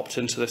need to opt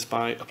into this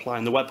by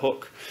applying the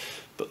webhook.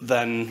 But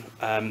then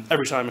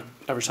every time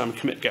a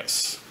commit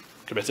gets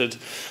committed,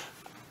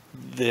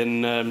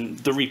 then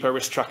the repo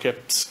risk tracker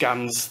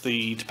scans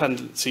the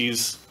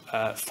dependencies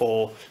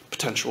for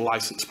potential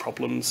license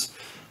problems.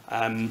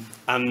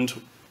 And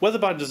whether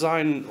by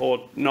design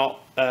or not,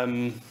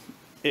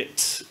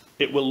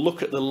 it will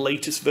look at the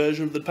latest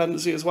version of the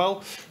dependency as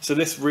well. So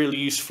this really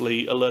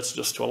usefully alerted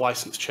us to a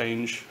license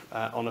change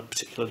on a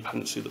particular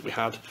dependency that we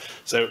had.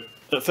 So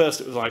at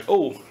first it was like,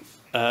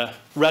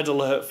 red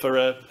alert for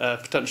a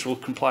potential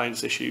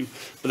compliance issue.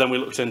 But then we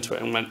looked into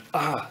it and went,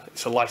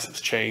 it's a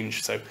license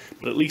change. But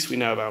at least we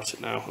know about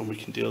it now and we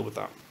can deal with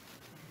that.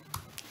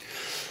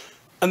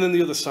 And then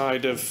the other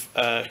side of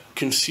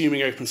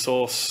consuming open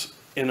source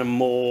in a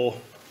more,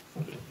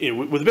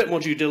 with a bit more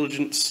due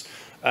diligence.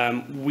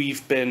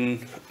 We've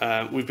been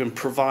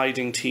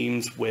providing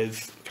teams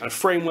with kind of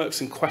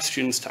frameworks and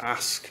questions to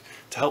ask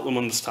to help them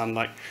understand,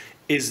 like,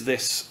 is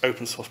this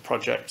open source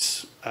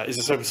project, is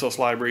this open source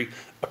library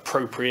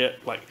appropriate?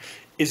 Like,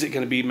 is it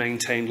going to be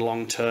maintained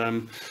long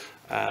term?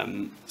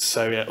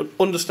 So yeah,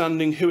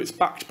 understanding who it's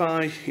backed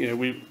by.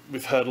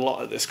 We've heard a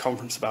lot at this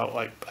conference about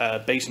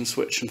like bait and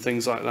switch and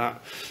things like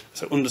that.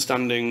 So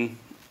understanding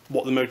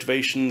what the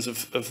motivations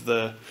of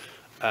the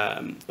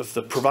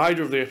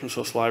provider of the open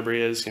source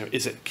library is.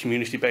 Is it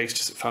community based?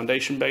 Is it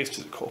foundation based? Is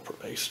it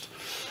corporate based?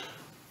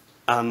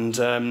 And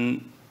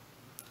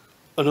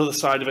another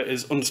side of it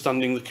is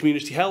understanding the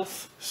community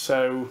health.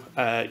 So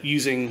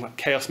using like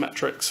chaos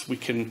metrics, we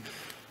can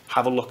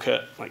have a look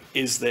at like,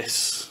 is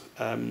this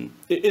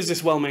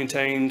well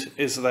maintained?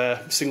 Is there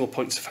single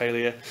points of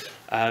failure?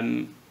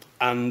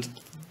 And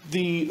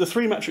the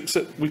 3 metrics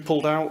that we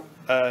pulled out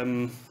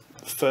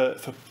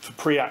for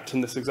pre-act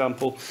in this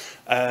example.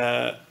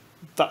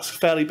 That's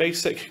fairly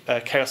basic.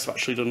 Chaos have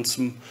actually done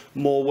some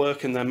more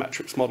work in their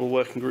metrics model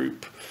working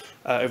group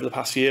over the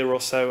past year or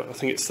so. I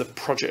think it's the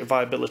project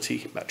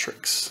viability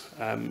metrics,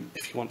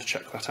 if you want to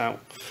check that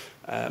out.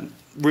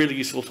 Really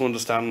useful to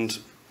understand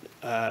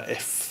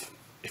if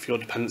your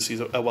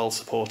dependencies are well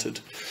supported.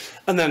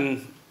 And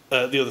then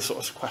the other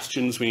sorts of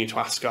questions we need to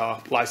ask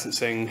are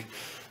licensing,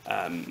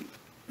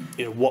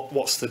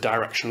 what's the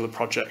direction of the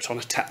project on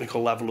a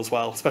technical level as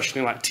well,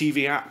 especially like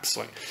TV apps.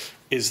 Like,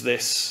 is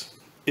this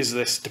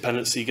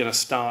dependency going to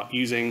start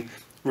using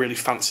really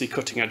fancy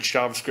cutting-edge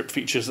JavaScript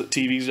features that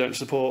TVs don't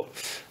support?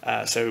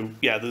 So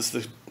yeah, there's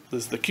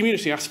the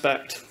community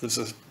aspect, there's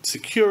the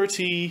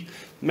security,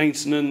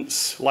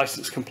 maintenance,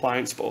 license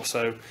compliance, but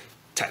also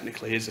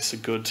technically, is this a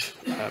good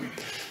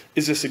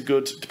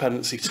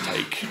dependency to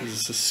take?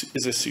 Is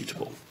this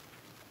suitable?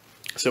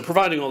 So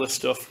providing all this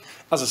stuff,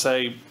 as I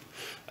say,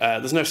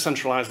 there's no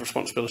centralized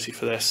responsibility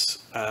for this,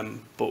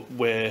 but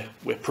we're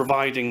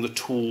providing the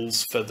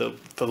tools for the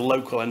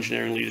local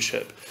engineering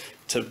leadership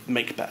to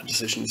make better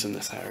decisions in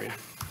this area.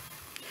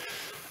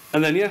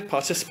 And then yeah,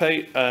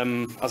 participate.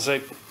 As I say,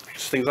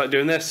 things like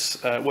doing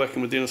this,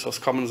 working with the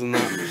InnerSource Commons and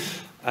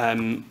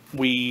that.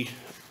 We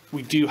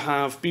We do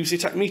have BBC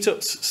Tech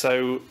meetups.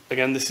 So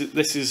again, this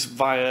is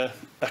via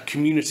a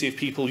community of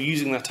people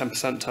using their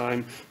 10%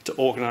 time to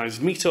organise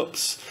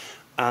meetups.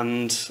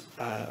 And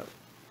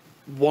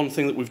one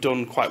thing that we've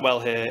done quite well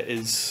here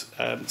is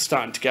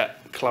starting to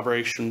get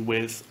collaboration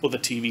with other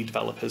TV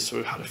developers. So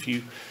we've had a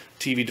few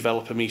TV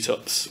developer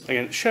meetups.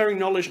 Again, sharing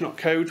knowledge, not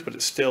code, but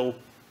it's still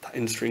that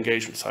industry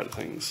engagement side of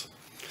things.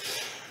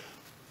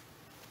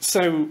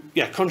 So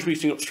yeah,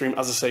 contributing upstream,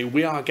 as I say,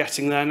 we are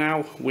getting there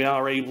now. We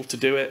are able to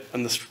do it,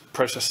 and the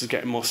process is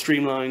getting more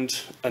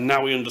streamlined. And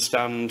now we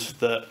understand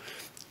that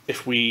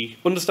if we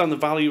understand the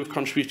value of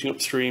contributing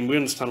upstream, we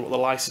understand what the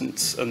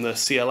license and the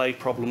CLA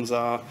problems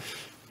are,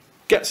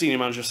 get senior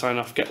manager sign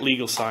off, get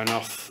legal sign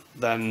off,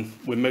 then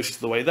we're most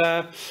of the way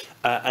there.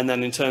 And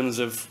then in terms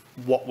of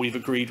what we've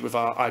agreed with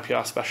our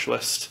IPR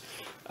specialist,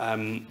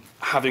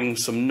 having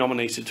some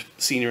nominated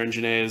senior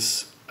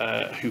engineers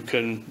who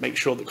can make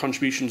sure that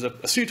contributions are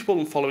suitable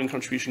and following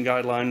contribution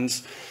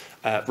guidelines,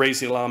 raise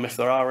the alarm if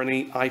there are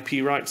any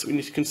IP rights that we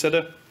need to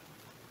consider,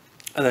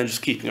 and then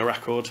just keeping a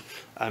record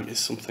is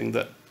something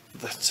that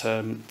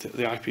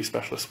the IP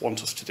specialists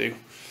want us to do.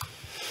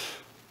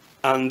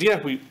 And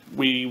yeah,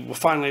 we were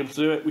finally able to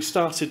do it. We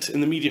started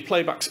in the media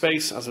playback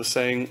space, as I was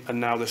saying, and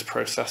now this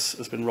process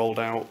has been rolled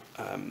out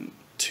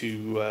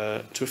to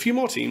a few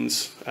more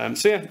teams.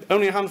 So yeah,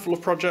 only a handful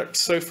of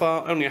projects so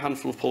far, only a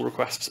handful of pull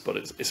requests, but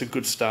it's a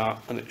good start,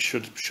 and it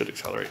should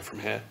accelerate from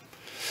here.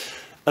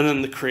 And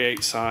then the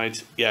create side,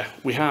 yeah,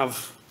 we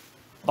have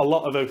a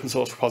lot of open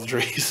source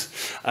repositories.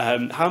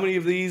 How many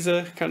of these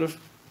are kind of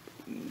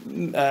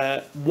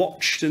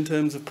watched in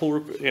terms of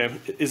pull?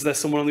 Is there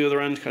someone on the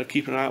other end kind of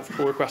keeping an eye out for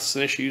pull requests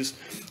and issues?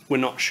 We're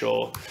not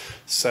sure.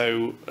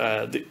 So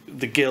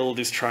the guild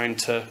is trying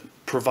to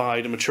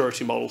provide a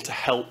maturity model to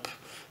help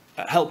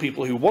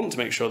people who want to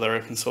make sure their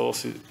open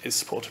source is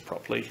supported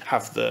properly,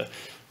 have the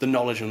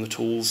knowledge and the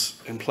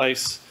tools in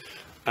place.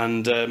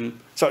 And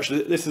so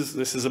actually this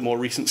is a more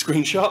recent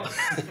screenshot.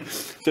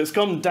 So it's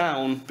gone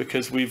down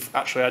because we've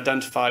actually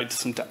identified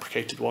some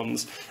deprecated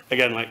ones.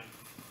 Again, like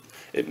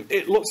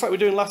it looks like we're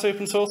doing less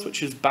open source,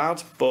 which is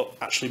bad, but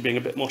actually being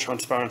a bit more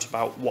transparent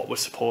about what we're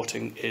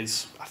supporting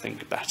is, I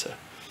think, better.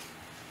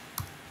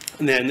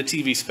 And then in the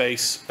TV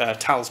space,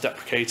 TAL's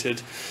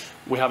deprecated.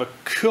 We have a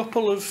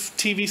couple of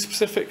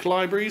TV-specific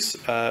libraries,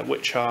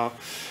 which are,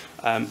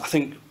 I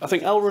think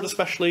Elrod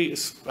especially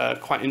is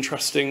quite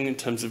interesting in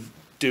terms of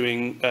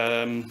doing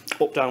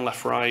up, down,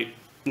 left, right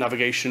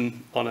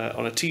navigation on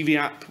a TV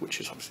app, which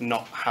is obviously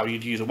not how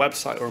you'd use a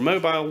website or a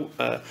mobile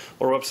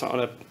or a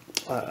website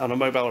on a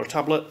mobile or a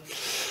tablet.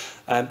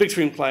 Big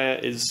Screen Player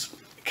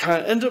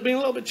kind of ended up being a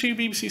little bit too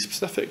BBC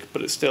specific,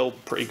 but it's still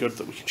pretty good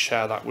that we can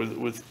share that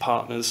with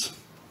partners.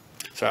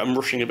 So I'm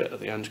rushing a bit at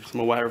the end because I'm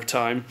aware of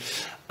time.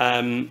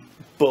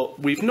 But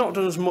we've not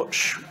done as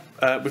much.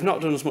 We've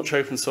not done as much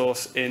open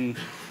source in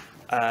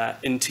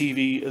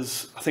TV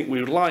as I think we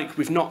would like.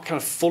 We've not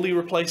kind of fully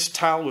replaced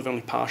TAL. We've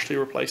only partially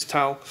replaced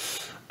TAL.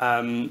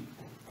 And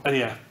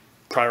yeah,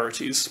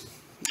 priorities.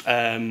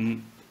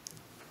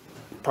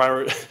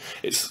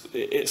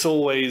 It's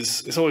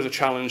always a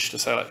challenge to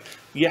say, like,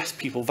 yes,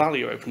 people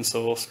value open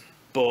source,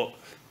 but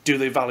do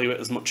they value it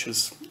as much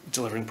as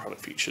delivering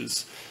product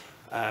features?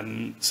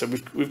 So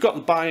we've got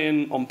the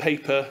buy-in on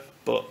paper,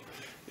 but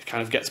it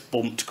kind of gets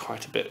bumped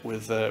quite a bit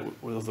with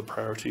other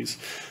priorities.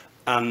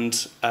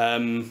 And I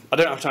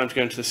don't have time to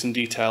go into this in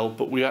detail,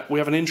 but we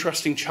have an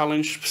interesting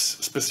challenge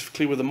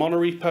specifically with the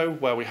monorepo,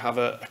 where we have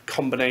a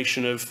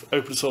combination of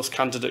open source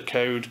candidate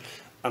code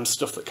and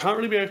stuff that can't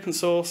really be open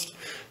sourced.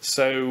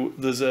 So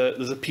there's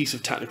a piece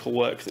of technical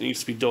work that needs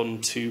to be done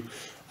to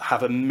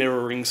have a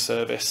mirroring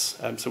service.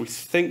 So we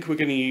think we're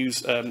going to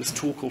use this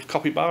tool called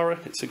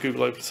Copybara. It's a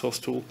Google open source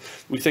tool.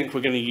 We think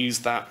we're going to use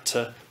that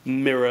to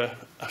mirror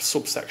a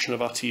subsection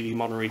of our TV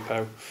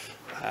monorepo,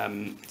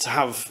 to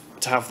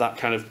have that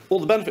kind of all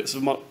the benefits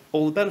of the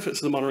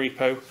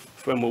monorepo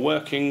for when we're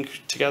working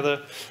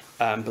together,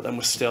 but then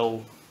we're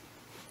still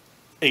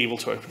able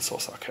to open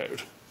source our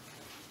code.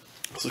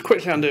 So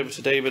quickly hand over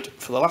to David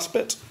for the last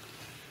bit.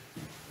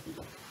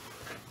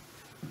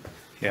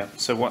 Yeah,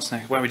 so what's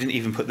next? Well, we didn't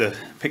even put the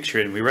picture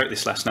in. We wrote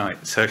this last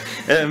night. So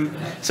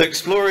so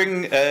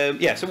exploring,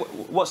 so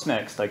what's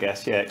next, I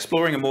guess? Yeah,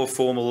 exploring a more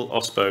formal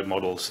OSPO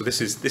model. So this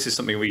is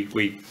something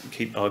we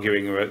keep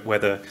arguing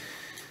whether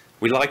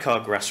we like our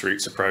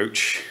grassroots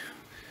approach,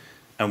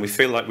 and we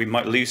feel like we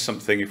might lose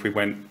something if we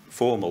went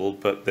formal,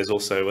 but there's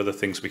also other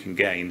things we can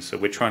gain. So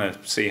we're trying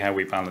to see how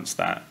we balance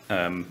that,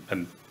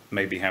 and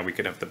maybe how we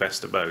could have the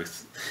best of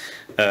both.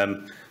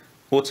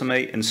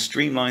 Automate and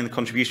streamline the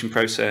contribution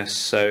process.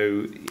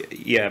 So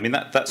yeah, I mean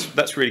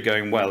that's really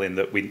going well in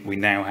that we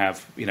now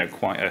have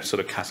quite a sort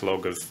of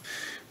catalogue of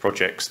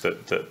projects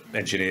that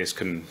engineers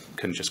can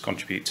just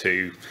contribute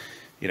to,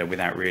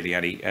 without really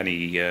any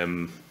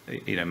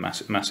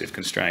massive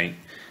constraint.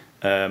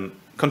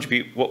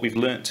 Contribute what we've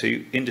learnt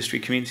to industry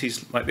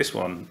communities like this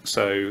one.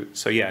 So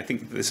yeah, I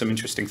think there's some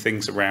interesting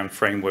things around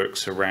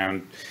frameworks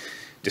around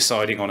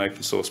deciding on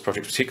open source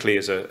projects, particularly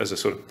as a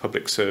sort of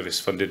public service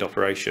funded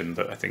operation,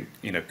 that I think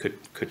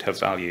could have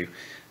value.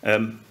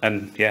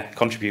 and yeah,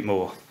 contribute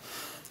more.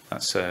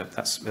 That's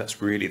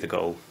really the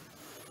goal.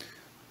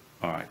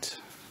 All right.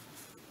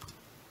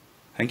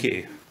 Thank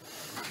you.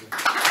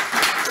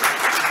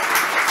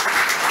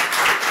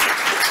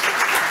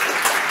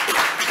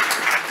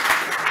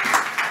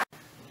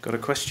 Got a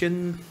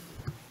question?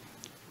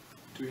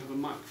 Do we have a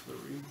mic for the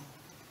room?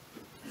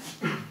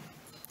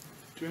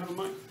 Do we have a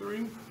mic for the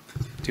room?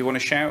 Do you want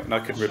to shout and I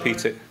could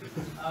repeat it?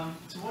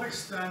 To what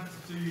extent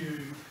do you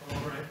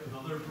collaborate with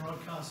other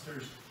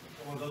broadcasters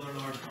or with other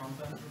large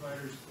content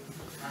providers,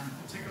 and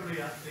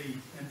particularly at the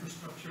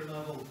infrastructure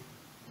level,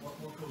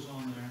 what goes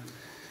on there?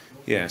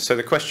 Yeah, so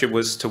the question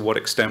was to what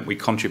extent we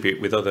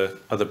contribute with other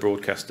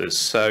broadcasters.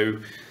 So,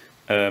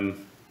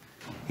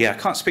 yeah, I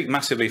can't speak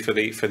massively for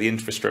the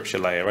infrastructure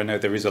layer. I know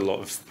there is a lot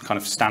of kind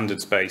of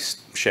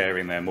standards-based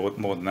sharing there more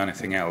than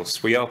anything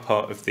else. We are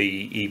part of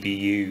the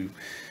EBU,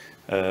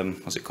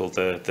 what's it called,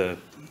 the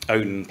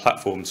own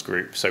platforms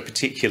group. So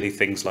particularly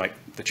things like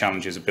the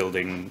challenges of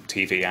building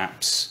TV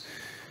apps,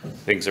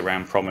 things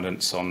around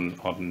prominence on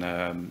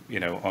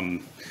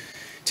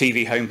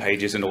TV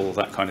homepages and all of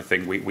that kind of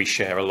thing. We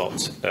share a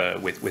lot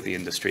with the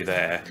industry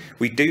there.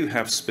 We do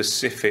have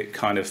specific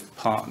kind of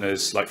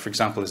partners, like for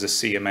example, as a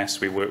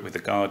CMS, we work with The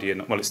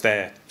Guardian. Well, it's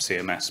their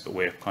CMS, but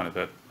we're kind of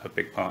a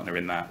big partner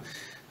in that.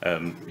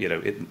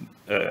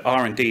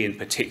 R&D in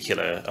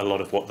particular, a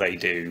lot of what they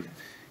do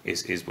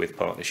is with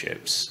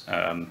partnerships.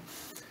 But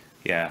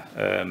yeah,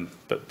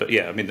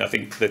 I mean, I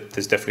think that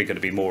there's definitely going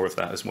to be more of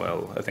that as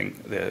well. I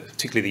think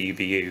particularly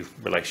the EBU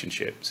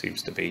relationship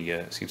seems to be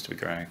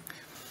growing.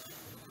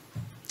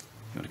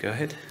 You want to go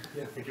ahead?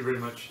 Yeah, thank you very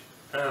much.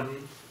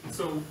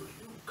 So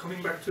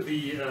coming back to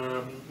the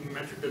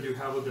metric that you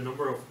have with the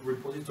number of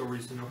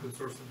repositories in open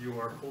source that you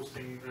are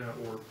hosting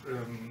or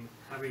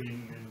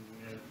having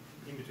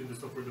in between the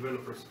software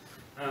developers,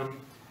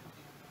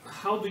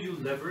 how do you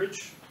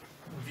leverage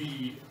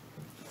the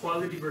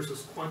quality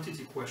versus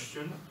quantity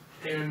question,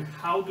 and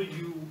how do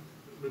you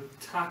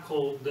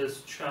tackle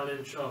this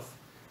challenge of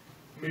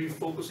maybe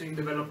focusing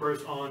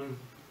developers on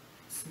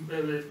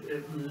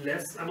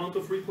less amount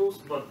of repos,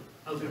 but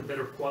a little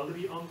better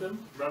quality on them,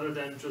 rather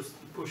than just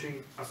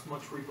pushing as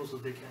much repos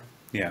as they can?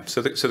 Yeah,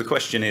 so the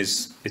question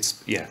is,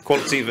 it's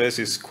quality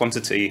versus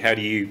quantity. How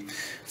do you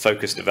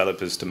focus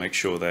developers to make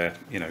sure they're,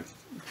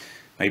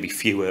 maybe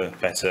fewer,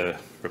 better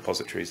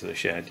repositories that are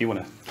shared? Do you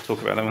want to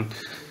talk about that one?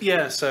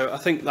 Yeah, so I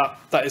think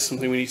that is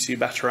something we need to do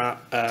better at.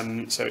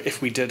 So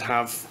if we did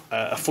have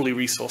a fully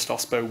resourced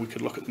OSPO, we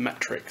could look at the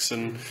metrics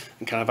and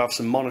kind of have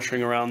some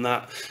monitoring around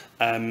that.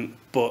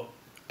 But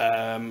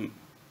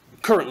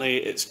currently,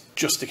 it's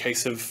just a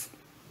case of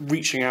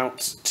reaching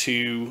out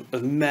to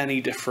as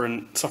many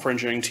different software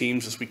engineering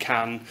teams as we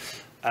can,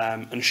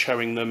 and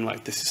showing them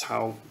like this is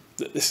how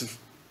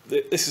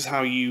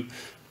you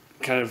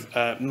kind of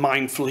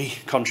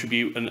mindfully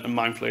contribute and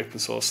mindfully open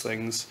source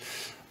things.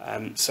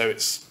 So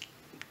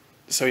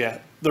yeah,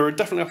 there are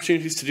definitely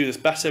opportunities to do this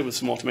better with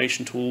some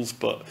automation tools,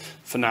 but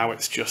for now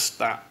it's just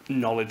that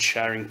knowledge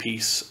sharing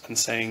piece and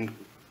saying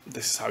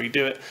this is how you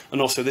do it,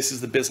 and also this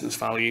is the business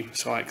value.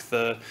 So like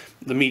the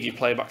media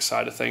playback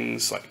side of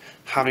things, like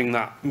having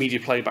those media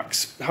playback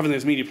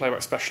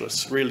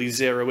specialists really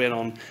zero in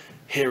on,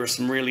 here are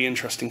some really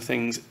interesting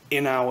things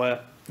in our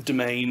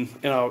domain,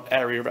 in our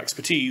area of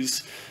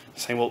expertise,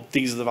 saying, well,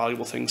 these are the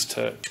valuable things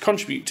to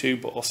contribute to,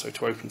 but also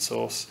to open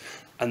source.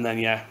 And then,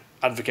 yeah,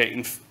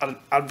 advocating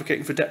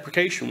for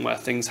deprecation where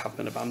things have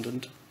been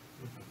abandoned.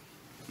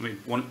 I mean,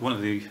 one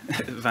of the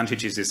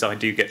advantages is I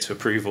do get to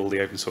approve all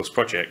the open source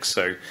projects.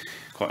 So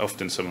quite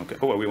often someone will go,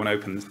 oh, well, we want to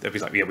open, they'll be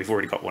like, yeah, we've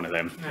already got one of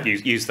them. Yeah.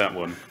 Use that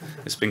one.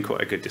 It's been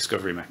quite a good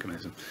discovery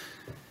mechanism.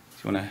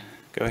 Do you want to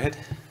go ahead?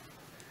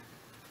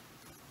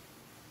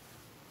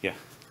 Yeah.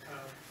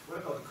 What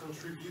about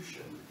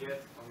contribution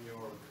get on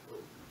your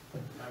code?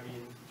 I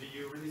mean, do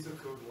you release a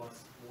code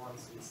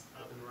once it's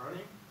up and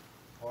running?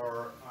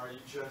 Or are you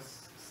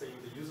just saying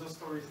the user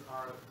stories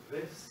are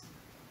this,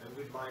 and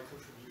with my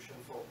contribution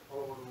for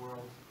all over the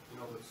world in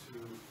order to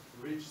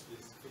reach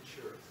these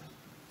features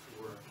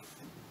to work?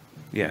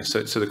 Yeah,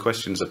 so the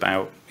question's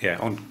about,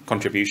 on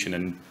contribution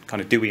and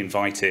kind of do we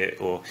invite it,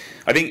 or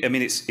I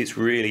mean it's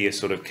really a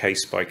sort of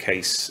case by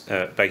case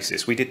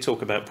basis. We did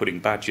talk about putting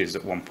badges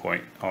at one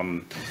point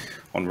on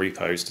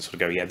repos to sort of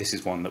go, yeah, this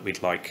is one that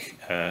we'd like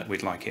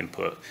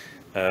input.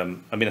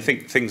 I mean, I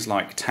think things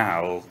like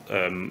TAL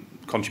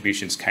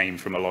contributions came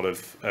from a lot of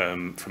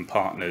from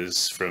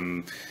partners,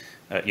 from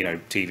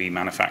TV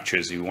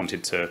manufacturers who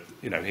wanted to,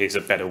 here's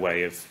a better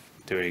way of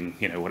doing,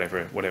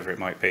 whatever it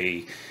might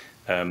be.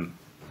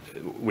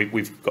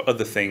 We've got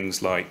other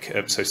things like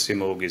so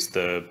Simorg is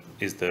the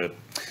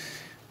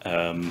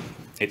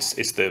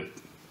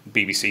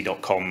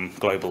BBC.com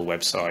global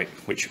website,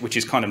 which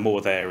is kind of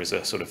more there as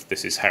a sort of,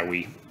 this is how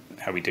we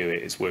do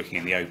it. It's working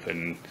in the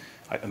open.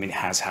 I mean, it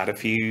has had a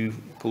few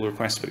pull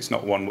requests, but it's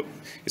not one.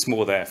 It's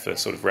more there for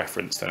sort of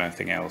reference than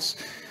anything else.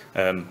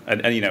 And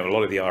a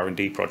lot of the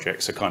R&D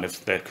projects are kind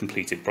of, they're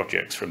completed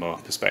projects from our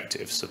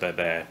perspective, so they're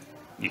there.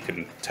 You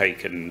can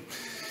take and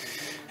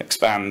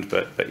expand,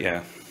 but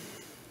yeah.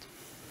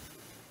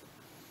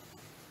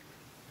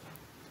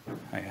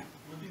 Oh, yeah.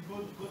 What you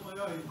caught my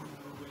eye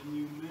when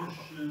you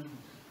mentioned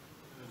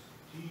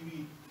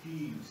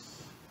TVTs.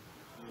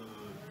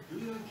 Do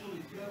you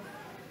actually have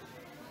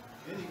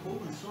any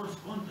open source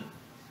content?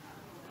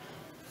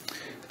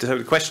 So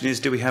the question is,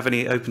 do we have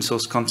any open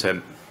source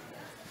content?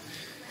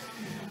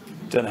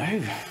 Don't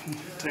know.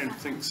 Don't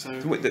think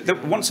so.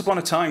 Once upon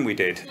a time we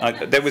did.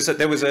 There was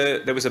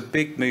a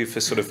big move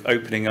for sort of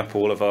opening up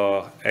all of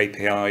our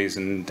APIs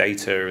and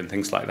data and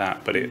things like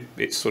that. But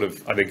it sort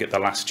of, I think, at the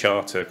last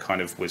charter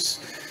kind of was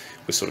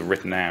sort of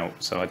written out.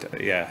 So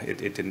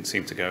it didn't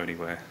seem to go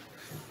anywhere.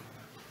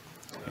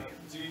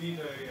 Do you need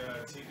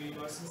a TV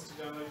license to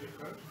download your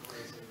code?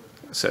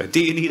 So, do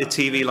you need a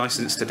TV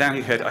license to download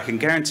your code? I can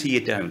guarantee you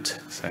don't.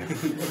 So.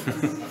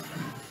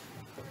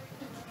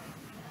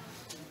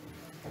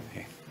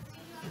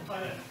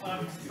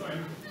 Sorry,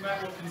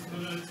 Matt Watkins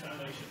from the Linux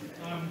Foundation.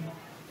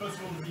 First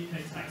of all, the UK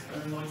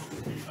taxpayer and license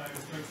prefab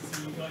is great to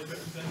see you guys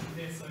represented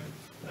here, so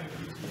thank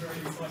you for your very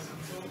insightful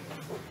talk.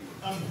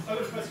 I've got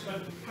a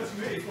question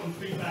really is one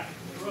feedback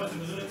for us in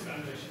the Linux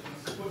Foundation.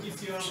 What do you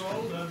see our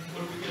role? What are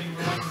we getting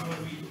right and what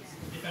are we,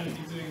 if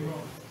anything, doing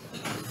wrong?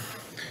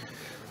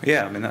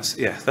 Yeah, I mean,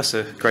 that's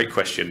a great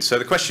question. So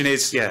the question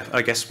is,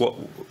 I guess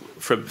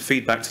from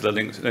feedback to the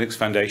Linux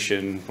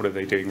Foundation, what are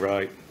they doing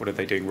right? What are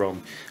they doing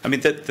wrong? I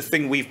mean, the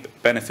thing we've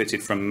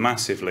benefited from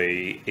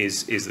massively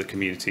is the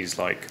communities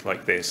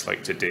like this,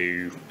 like to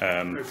do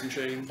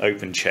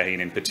Open Chain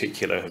in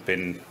particular have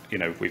been,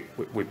 we've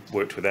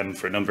worked with them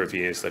for a number of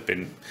years. They've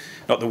been,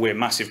 not that we're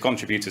massive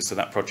contributors to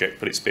that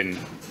project, but it's been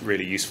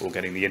really useful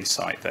getting the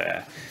insight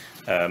there.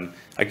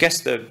 I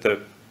guess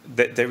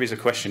there is a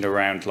question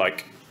around,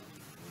 like,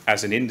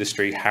 as an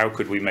industry, how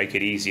could we make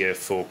it easier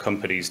for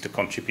companies to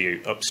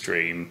contribute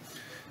upstream?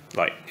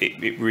 Like,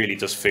 it really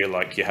does feel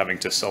like you're having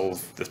to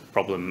solve the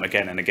problem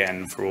again and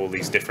again for all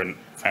these different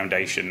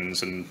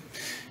foundations and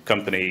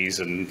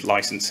companies and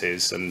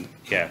licenses. And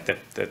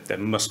there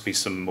must be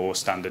some more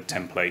standard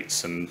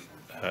templates and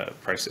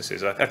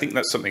processes. I think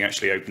that's something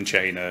actually Open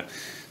Chain are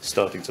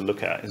starting to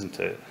look at, isn't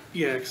it?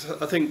 Yeah,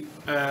 because I think,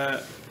 I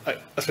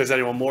suppose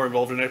anyone more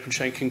involved in Open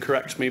Chain can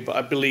correct me, but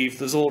I believe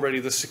there's already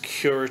the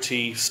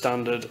security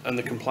standard and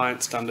the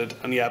compliance standard,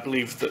 and I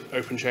believe that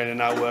Open Chain are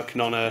now working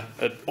on an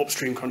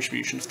upstream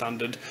contribution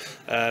standard.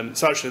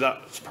 So actually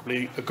that's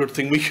probably a good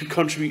thing we could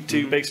contribute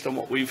to based on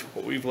what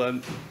we've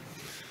learned.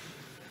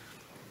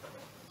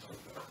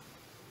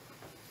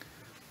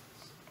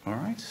 All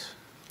right.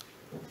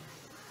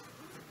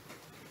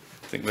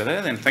 I think we're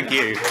there then. Thank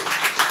you.